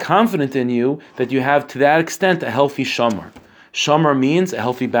Shalom is confident in you that you have, to that extent, a healthy Shamar. Shamar means a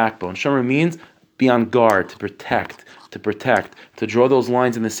healthy backbone. Shamar means be on guard, to protect, to draw those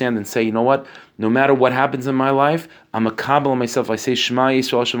lines in the sand and say, you know what? No matter what happens in my life, I'm a kabbal on myself. I say Shema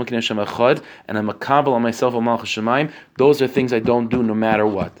Yisrael Hashem Elokeinu Hashem Echad, and I'm a kabbal on myself Al Malchus Shemayim. Those are things I don't do no matter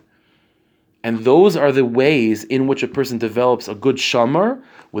what. And those are the ways in which a person develops a good shamar.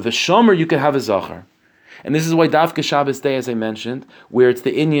 With a shamar, you can have a zachar. And this is why Dafka Shabbos Day, as I mentioned, where it's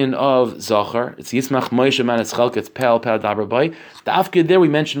the inyan of zachar, it's Yismach Moshe Man Etzchalka, it's Pel Dabar Bay. Dafka there we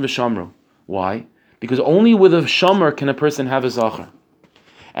mentioned V'shamru. Why? Because only with a shamar can a person have a zachar.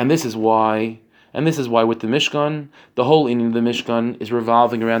 And this is why with the Mishkan, the whole inyan of the Mishkan is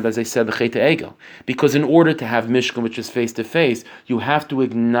revolving around, as I said, the Chet Egel. Because in order to have Mishkan, which is face-to-face, you have to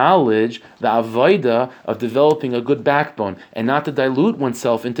acknowledge the avodah of developing a good backbone, and not to dilute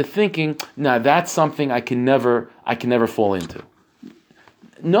oneself into thinking, that's something I can never fall into.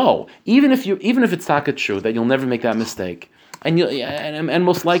 No, even if it's taka true that you'll never make that mistake, and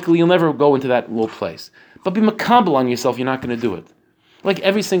most likely you'll never go into that little place. But be makabel on yourself, you're not going to do it. Like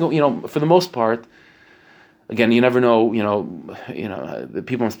every single, for the most part, again, you never know, the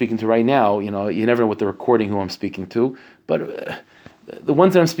people I'm speaking to right now, you never know with the recording who I'm speaking to, but the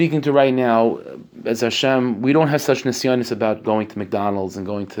ones that I'm speaking to right now, as Hashem, we don't have such nisyonis about going to McDonald's and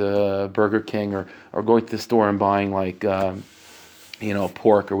going to Burger King or going to the store and buying like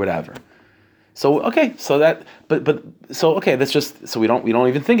pork or whatever. So okay, so that so okay, that's just so we don't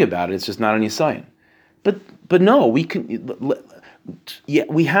even think about it. It's just not a nisayon. But no, we can. Yeah,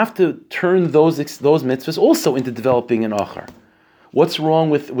 we have to turn those mitzvahs also into developing an achar. What's wrong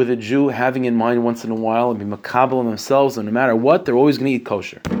with a Jew having in mind once in a while and be makabel on themselves, and no matter what, they're always going to eat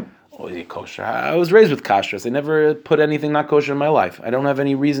kosher. Always eat kosher. I was raised with kashrus. I never put anything not kosher in my life. I don't have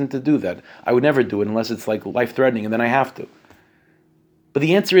any reason to do that. I would never do it unless it's like life-threatening, and then I have to. But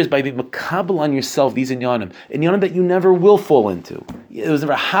the answer is by being makabel on yourself these inyanim that you never will fall into. It was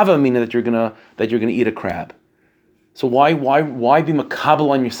never hava mina that you're gonna eat a crab. So why be makabel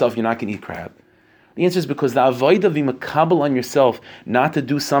on yourself? You're not going to eat crab. The answer is because the avoid of being makabel on yourself not to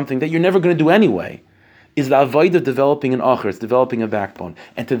do something that you're never going to do anyway is the avoid of developing an achar. It's developing a backbone,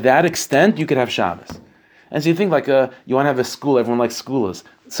 and to that extent you could have Shabbos. And so you think like you want to have a school. Everyone likes schoolas.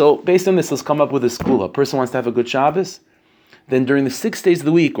 So based on this, let's come up with a school. A person wants to have a good Shabbos. Then during the 6 days of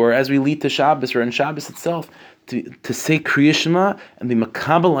the week, or as we lead to Shabbos or in Shabbos itself, to say Kriya Shema and be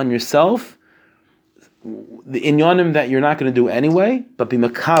makabel on yourself. The inyanim that you're not going to do anyway, but be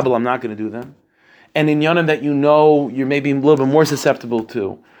makabel, I'm not going to do them. And inyanim that you're maybe a little bit more susceptible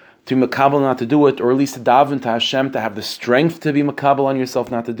to makabel not to do it, or at least to daven to Hashem to have the strength to be makabel on yourself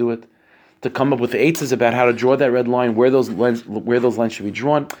not to do it, to come up with the eitzes about how to draw that red line, where those lines should be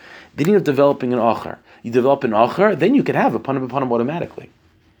drawn. Then you're developing an achar. You develop an achar, then you can have a panim automatically.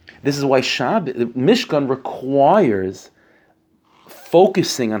 This is why Mishkan requires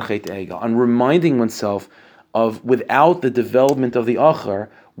focusing on Chet Egel, on reminding oneself of, without the development of the achar,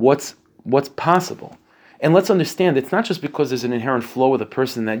 what's possible. And let's understand, it's not just because there's an inherent flow with a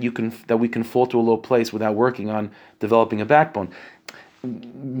person that we can fall to a low place without working on developing a backbone.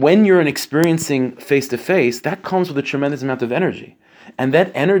 When you're experiencing face to face, that comes with a tremendous amount of energy. And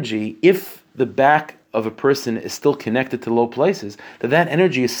that energy, if the back of a person is still connected to low places, that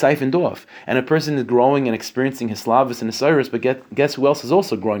energy is siphoned off. And a person is growing and experiencing Hislavus and Osiris, but guess who else is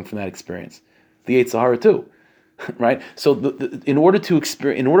also growing from that experience? The Yetzer Hara too. Right? So in order to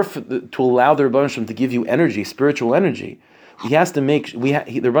allow the Rebbeinu Shalom to give you energy, spiritual energy, the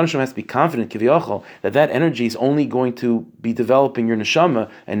Rebbeinu Shalom has to be confident, Kiviyachol, that energy is only going to be developing your neshama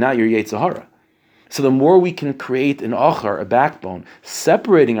and not your Yetzer Hara. So the more we can create an achar, a backbone,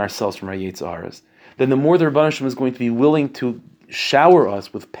 separating ourselves from our Yetzer Haras, then the more the Rebbeinu Shalom is going to be willing to shower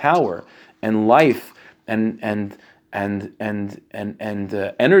us with power and life and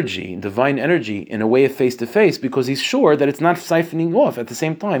energy, divine energy, in a way of face to face, because he's sure that it's not siphoning off at the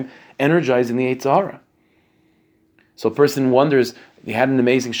same time, energizing the Yetzer Hara. So a person wonders, they had an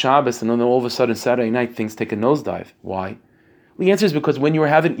amazing Shabbos, and then all of a sudden Saturday night things take a nosedive. Why? Well, the answer is because when you were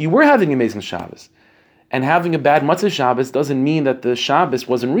having an amazing Shabbos, and having a bad Matzah Shabbos doesn't mean that the Shabbos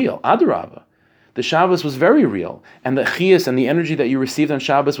wasn't real. Adarabah. The Shabbos was very real, and the chiyas and the energy that you received on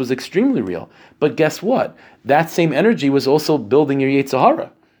Shabbos was extremely real. But guess what? That same energy was also building your Yetzer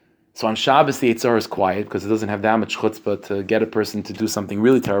Hara. So on Shabbos, the Yetzer Hara is quiet because it doesn't have that much chutzpah to get a person to do something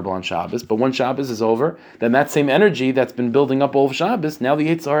really terrible on Shabbos. But when Shabbos is over, then that same energy that's been building up all of Shabbos, now the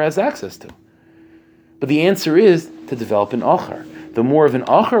Yetzer Hara has access to. But the answer is to develop an achar. The more of an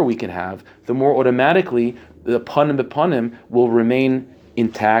achar we can have, the more automatically the panim will remain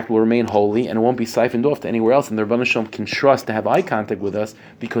intact, will remain holy, and it won't be siphoned off to anywhere else. And the Rebbeinu Shalom can trust to have eye contact with us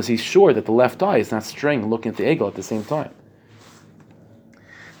because he's sure that the left eye is not straying looking at the Egel at the same time.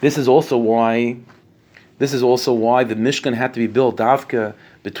 This is also why the Mishkan had to be built Davka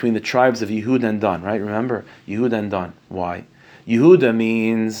between the tribes of Yehuda and Dan, right? Remember, Yehuda and Dan. Why? Yehuda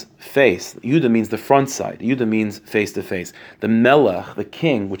means face. Yehuda means the front side. Yehuda means face to face. The Melech, the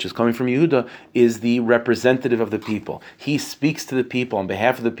king, which is coming from Yehuda, is the representative of the people. He speaks to the people on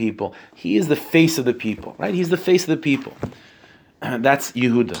behalf of the people. He is the face of the people, right? He's the face of the people. That's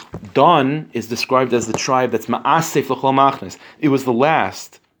Yehuda. Dan is described as the tribe that's Ma'asef l'chol machnes. It was the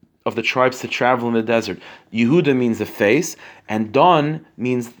last of the tribes to travel in the desert. Yehuda means the face, and Dan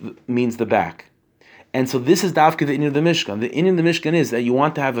means the back. And so this is Davka, the Inyan of the Mishkan. The Inyan of the Mishkan is that you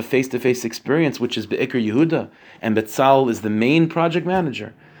want to have a face-to-face experience, which is Be'ikr Yehuda, and Betzalel is the main project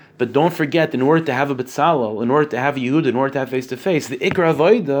manager. But don't forget, in order to have a Betzalel, in order to have a Yehuda, in order to have face-to-face, the Ikr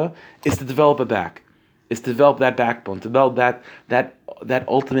Avoida is to develop a back, is to develop that backbone, to develop that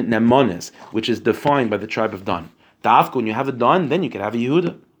ultimate Nemonis, which is defined by the tribe of Dan. Davka, when you have a Dan, then you can have a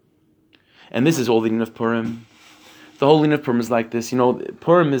Yehuda. And this is all the Inyan of Purim. The whole Inyan of Purim is like this.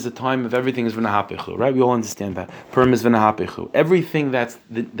 Purim is a time of everything is v'nahapechu, right? We all understand that. Purim is v'nahapechu. Everything that's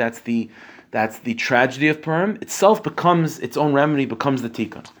the That's the tragedy of Purim. Itself becomes, its own remedy becomes the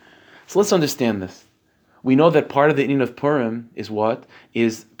tikkun. So let's understand this. We know that part of the inyan of Purim is what?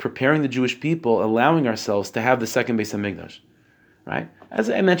 Is preparing the Jewish people, allowing ourselves to have the second Beis HaMikdash. Right? As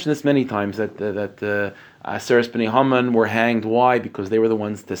I mentioned this many times, that Aseres Bnei Haman were hanged. Why? Because they were the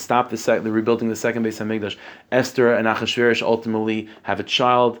ones to stop the rebuilding the second Beis HaMikdash. Esther and Achashverosh ultimately have a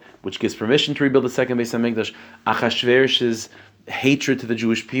child, which gives permission to rebuild the second Beis HaMikdash. Achashverosh's hatred to the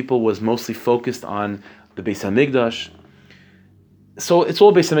Jewish people was mostly focused on the Beis HaMikdash. So it's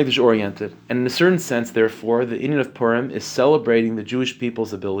all Beis HaMikdash oriented. And in a certain sense, therefore, the inyan of Purim is celebrating the Jewish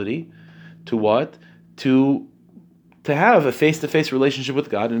people's ability to what? To have a face-to-face relationship with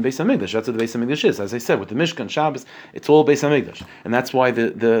God in Beis HaMikdash. That's what the Beis HaMikdash is. As I said, with the Mishkan, Shabbos, it's all Beis HaMikdash. And that's why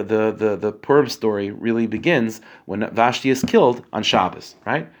the Purim story really begins when Vashti is killed on Shabbos,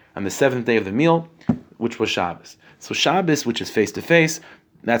 right? On the seventh day of the meal, which was Shabbos. So Shabbos, which is face-to-face,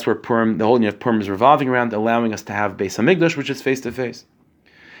 that's where Purim, the whole inyan of Purim is revolving around, allowing us to have Beis HaMikdash, which is face-to-face.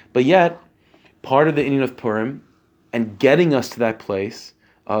 But yet, part of the inyan of Purim, and getting us to that place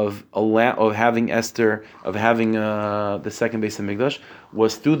of having Esther, of having the second Beis HaMikdash,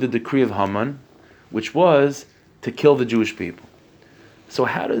 was through the decree of Haman, which was to kill the Jewish people. So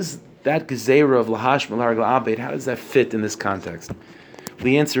how does that gezerah of Lahashma L'Harag La'abed, how does that fit in this context?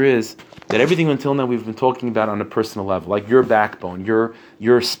 The answer is that everything until now we've been talking about on a personal level, like your backbone,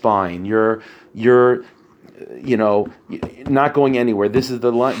 your spine, your not going anywhere. This is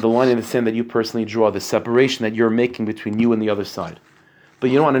the line in the sand that you personally draw, the separation that you're making between you and the other side.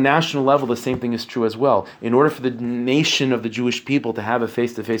 But on a national level, the same thing is true as well. In order for the nation of the Jewish people to have a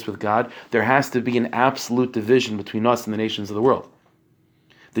face-to-face with God, there has to be an absolute division between us and the nations of the world.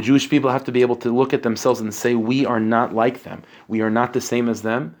 The Jewish people have to be able to look at themselves and say, we are not like them. We are not the same as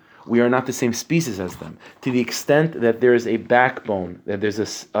them. We are not the same species as them. To the extent that there is a backbone, that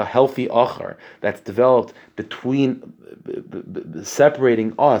there's a healthy achar that's developed between,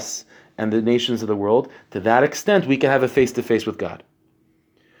 separating us and the nations of the world, to that extent we can have a face-to-face with God.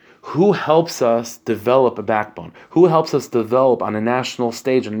 Who helps us develop a backbone? Who helps us develop on a national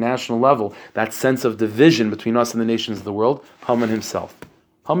stage, on a national level, that sense of division between us and the nations of the world? Haman himself.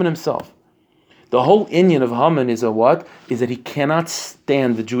 Haman himself. The whole inyan of Haman is is that he cannot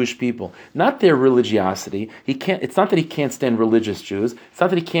stand the Jewish people, not their religiosity. It's not that he can't stand religious Jews. It's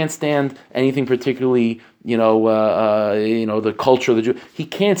not that he can't stand anything particularly, the culture of the Jew. He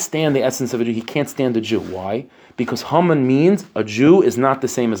can't stand the essence of a Jew. He can't stand a Jew. Why? Because Haman means a Jew is not the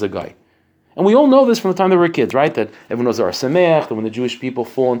same as a guy. And we all know this from the time that we were kids, right? That everyone knows Zara Sameach, that when the Jewish people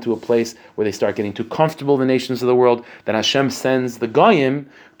fall into a place where they start getting too comfortable, the nations of the world, that Hashem sends the Goyim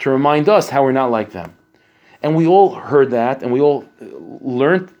to remind us how we're not like them. And we all heard that, and we all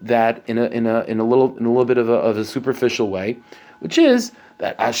learned that in a little bit of a superficial way, which is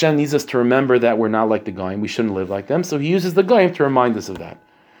that Hashem needs us to remember that we're not like the Goyim, we shouldn't live like them, so He uses the Goyim to remind us of that.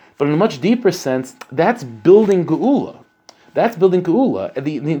 But in a much deeper sense, that's building Geula. That's building Geula.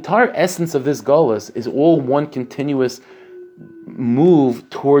 The entire essence of this Galus is all one continuous move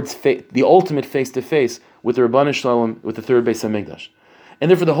towards the ultimate face-to-face with the Rabbanu Shalom, with the third Beis HaMikdash. And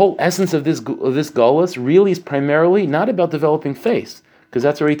therefore the whole essence of this Galus really is primarily not about developing face, because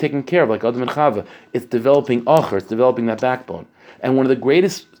that's already taken care of, like Adam and Chava. It's developing Acher, it's developing that backbone. And one of the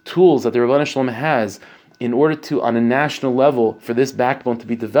greatest tools that the Rabbanu Shalom has in order to, on a national level, for this backbone to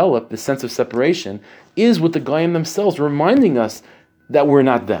be developed, this sense of separation, is with the Goyim themselves reminding us that we're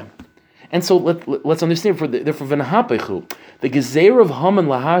not them. And so let's understand, therefore, v'nahapechu, the gezerah of Haman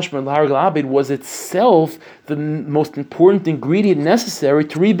lahashma and L'Harag La'abed was itself the most important ingredient necessary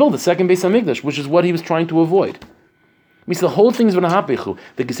to rebuild the second Beis HaMikdash, which is what he was trying to avoid. It means the whole thing is v'nahapechu.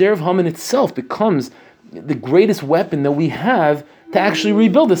 The gezerah of Haman itself becomes the greatest weapon that we have to actually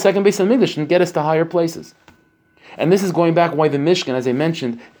rebuild the second Beis HaMikdash and get us to higher places. And this is going back why the Mishkan, as I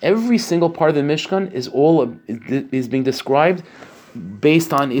mentioned, every single part of the Mishkan is being described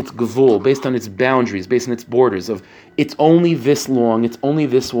based on its gevul, based on its boundaries, based on its borders of it's only this long, it's only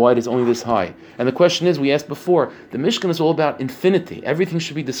this wide, it's only this high. And the question is, we asked before, the Mishkan is all about infinity. Everything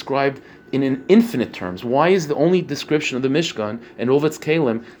should be described in an infinite terms. Why is the only description of the Mishkan and all of its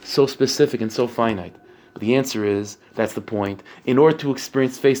kalim so specific and so finite? But the answer is, that's the point. In order to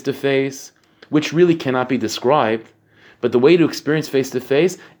experience face-to-face, which really cannot be described, but the way to experience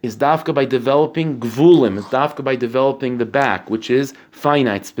face-to-face is dafka by developing gvulim, is dafka by developing the back, which is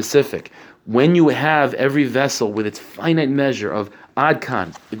finite, specific. When you have every vessel with its finite measure of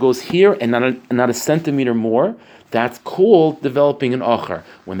adkan, it goes here and not a centimeter more, that's called developing an achar.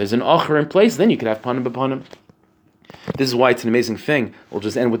 When there's an achar in place, then you can have panim b'panim. This is why it's an amazing thing. We'll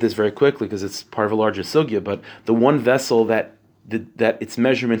just end with this very quickly because it's part of a larger sugya, but the one vessel that that its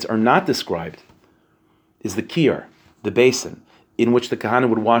measurements are not described is the kiyar, the basin, in which the Kahana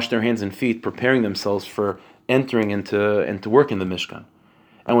would wash their hands and feet, preparing themselves for entering into work in the Mishkan.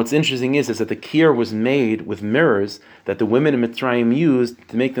 And what's interesting is that the kiyar was made with mirrors that the women in Mitzrayim used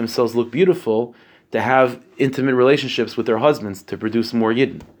to make themselves look beautiful, to have intimate relationships with their husbands, to produce more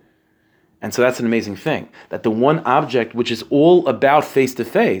Yidden. And so that's an amazing thing, that the one object which is all about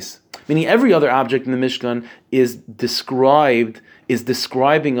face-to-face, meaning every other object in the Mishkan is describing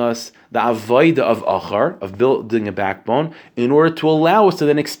us the avodah of achar, of building a backbone, in order to allow us to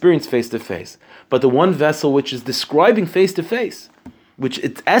then experience face-to-face. But the one vessel which is describing face-to-face, which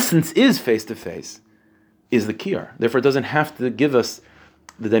its essence is face-to-face, is the kiyar. Therefore, it doesn't have to give us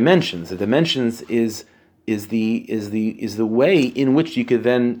the dimensions. The dimensions is the way in which you could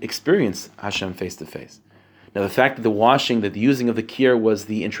then experience Hashem face-to-face. Now, the fact that the using of the kiyar was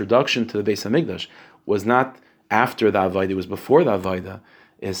the introduction to the Beis Hamikdash was not after the Avodah, it was before the Avodah,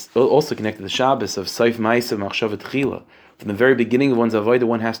 is also connected to the Shabbos of Saif Ma'asav Machshavat Tchila. From the very beginning of one's Avodah,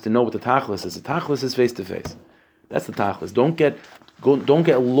 one has to know what the Tachlis is. The Tachlis is face-to-face. That's the Tachlis. Don't get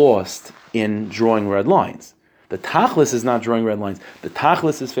lost in drawing red lines. The Tachlis is not drawing red lines. The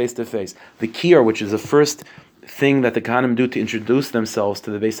Tachlis is face-to-face. The kiyar, which is the first thing that the Kohanim do to introduce themselves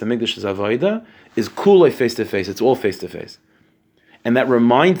to the Beis Hamikdash's Avodah, is kulei face-to-face. It's all face-to-face. And that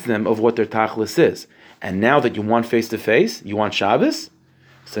reminds them of what their Tachlis is. And now that you want face-to-face, you want Shabbos,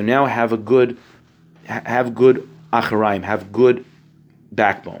 so now have good acharayim, have good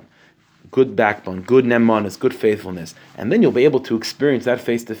backbone, good nemanis, good faithfulness. And then you'll be able to experience that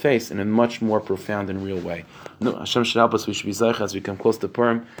face-to-face in a much more profound and real way. No, Hashem should help us. We should be zeich as we come close to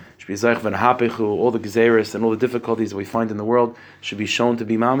Purim. Should be zeich v'nahapechu, all the gezeres and all the difficulties that we find in the world should be shown to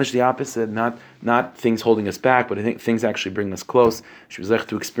be mamish the opposite, not things holding us back, but I think things actually bring us close. Should be zeich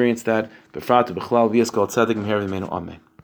to experience that. Befrat b'chlal v'yes kol tzedik m'her v'meinu amen.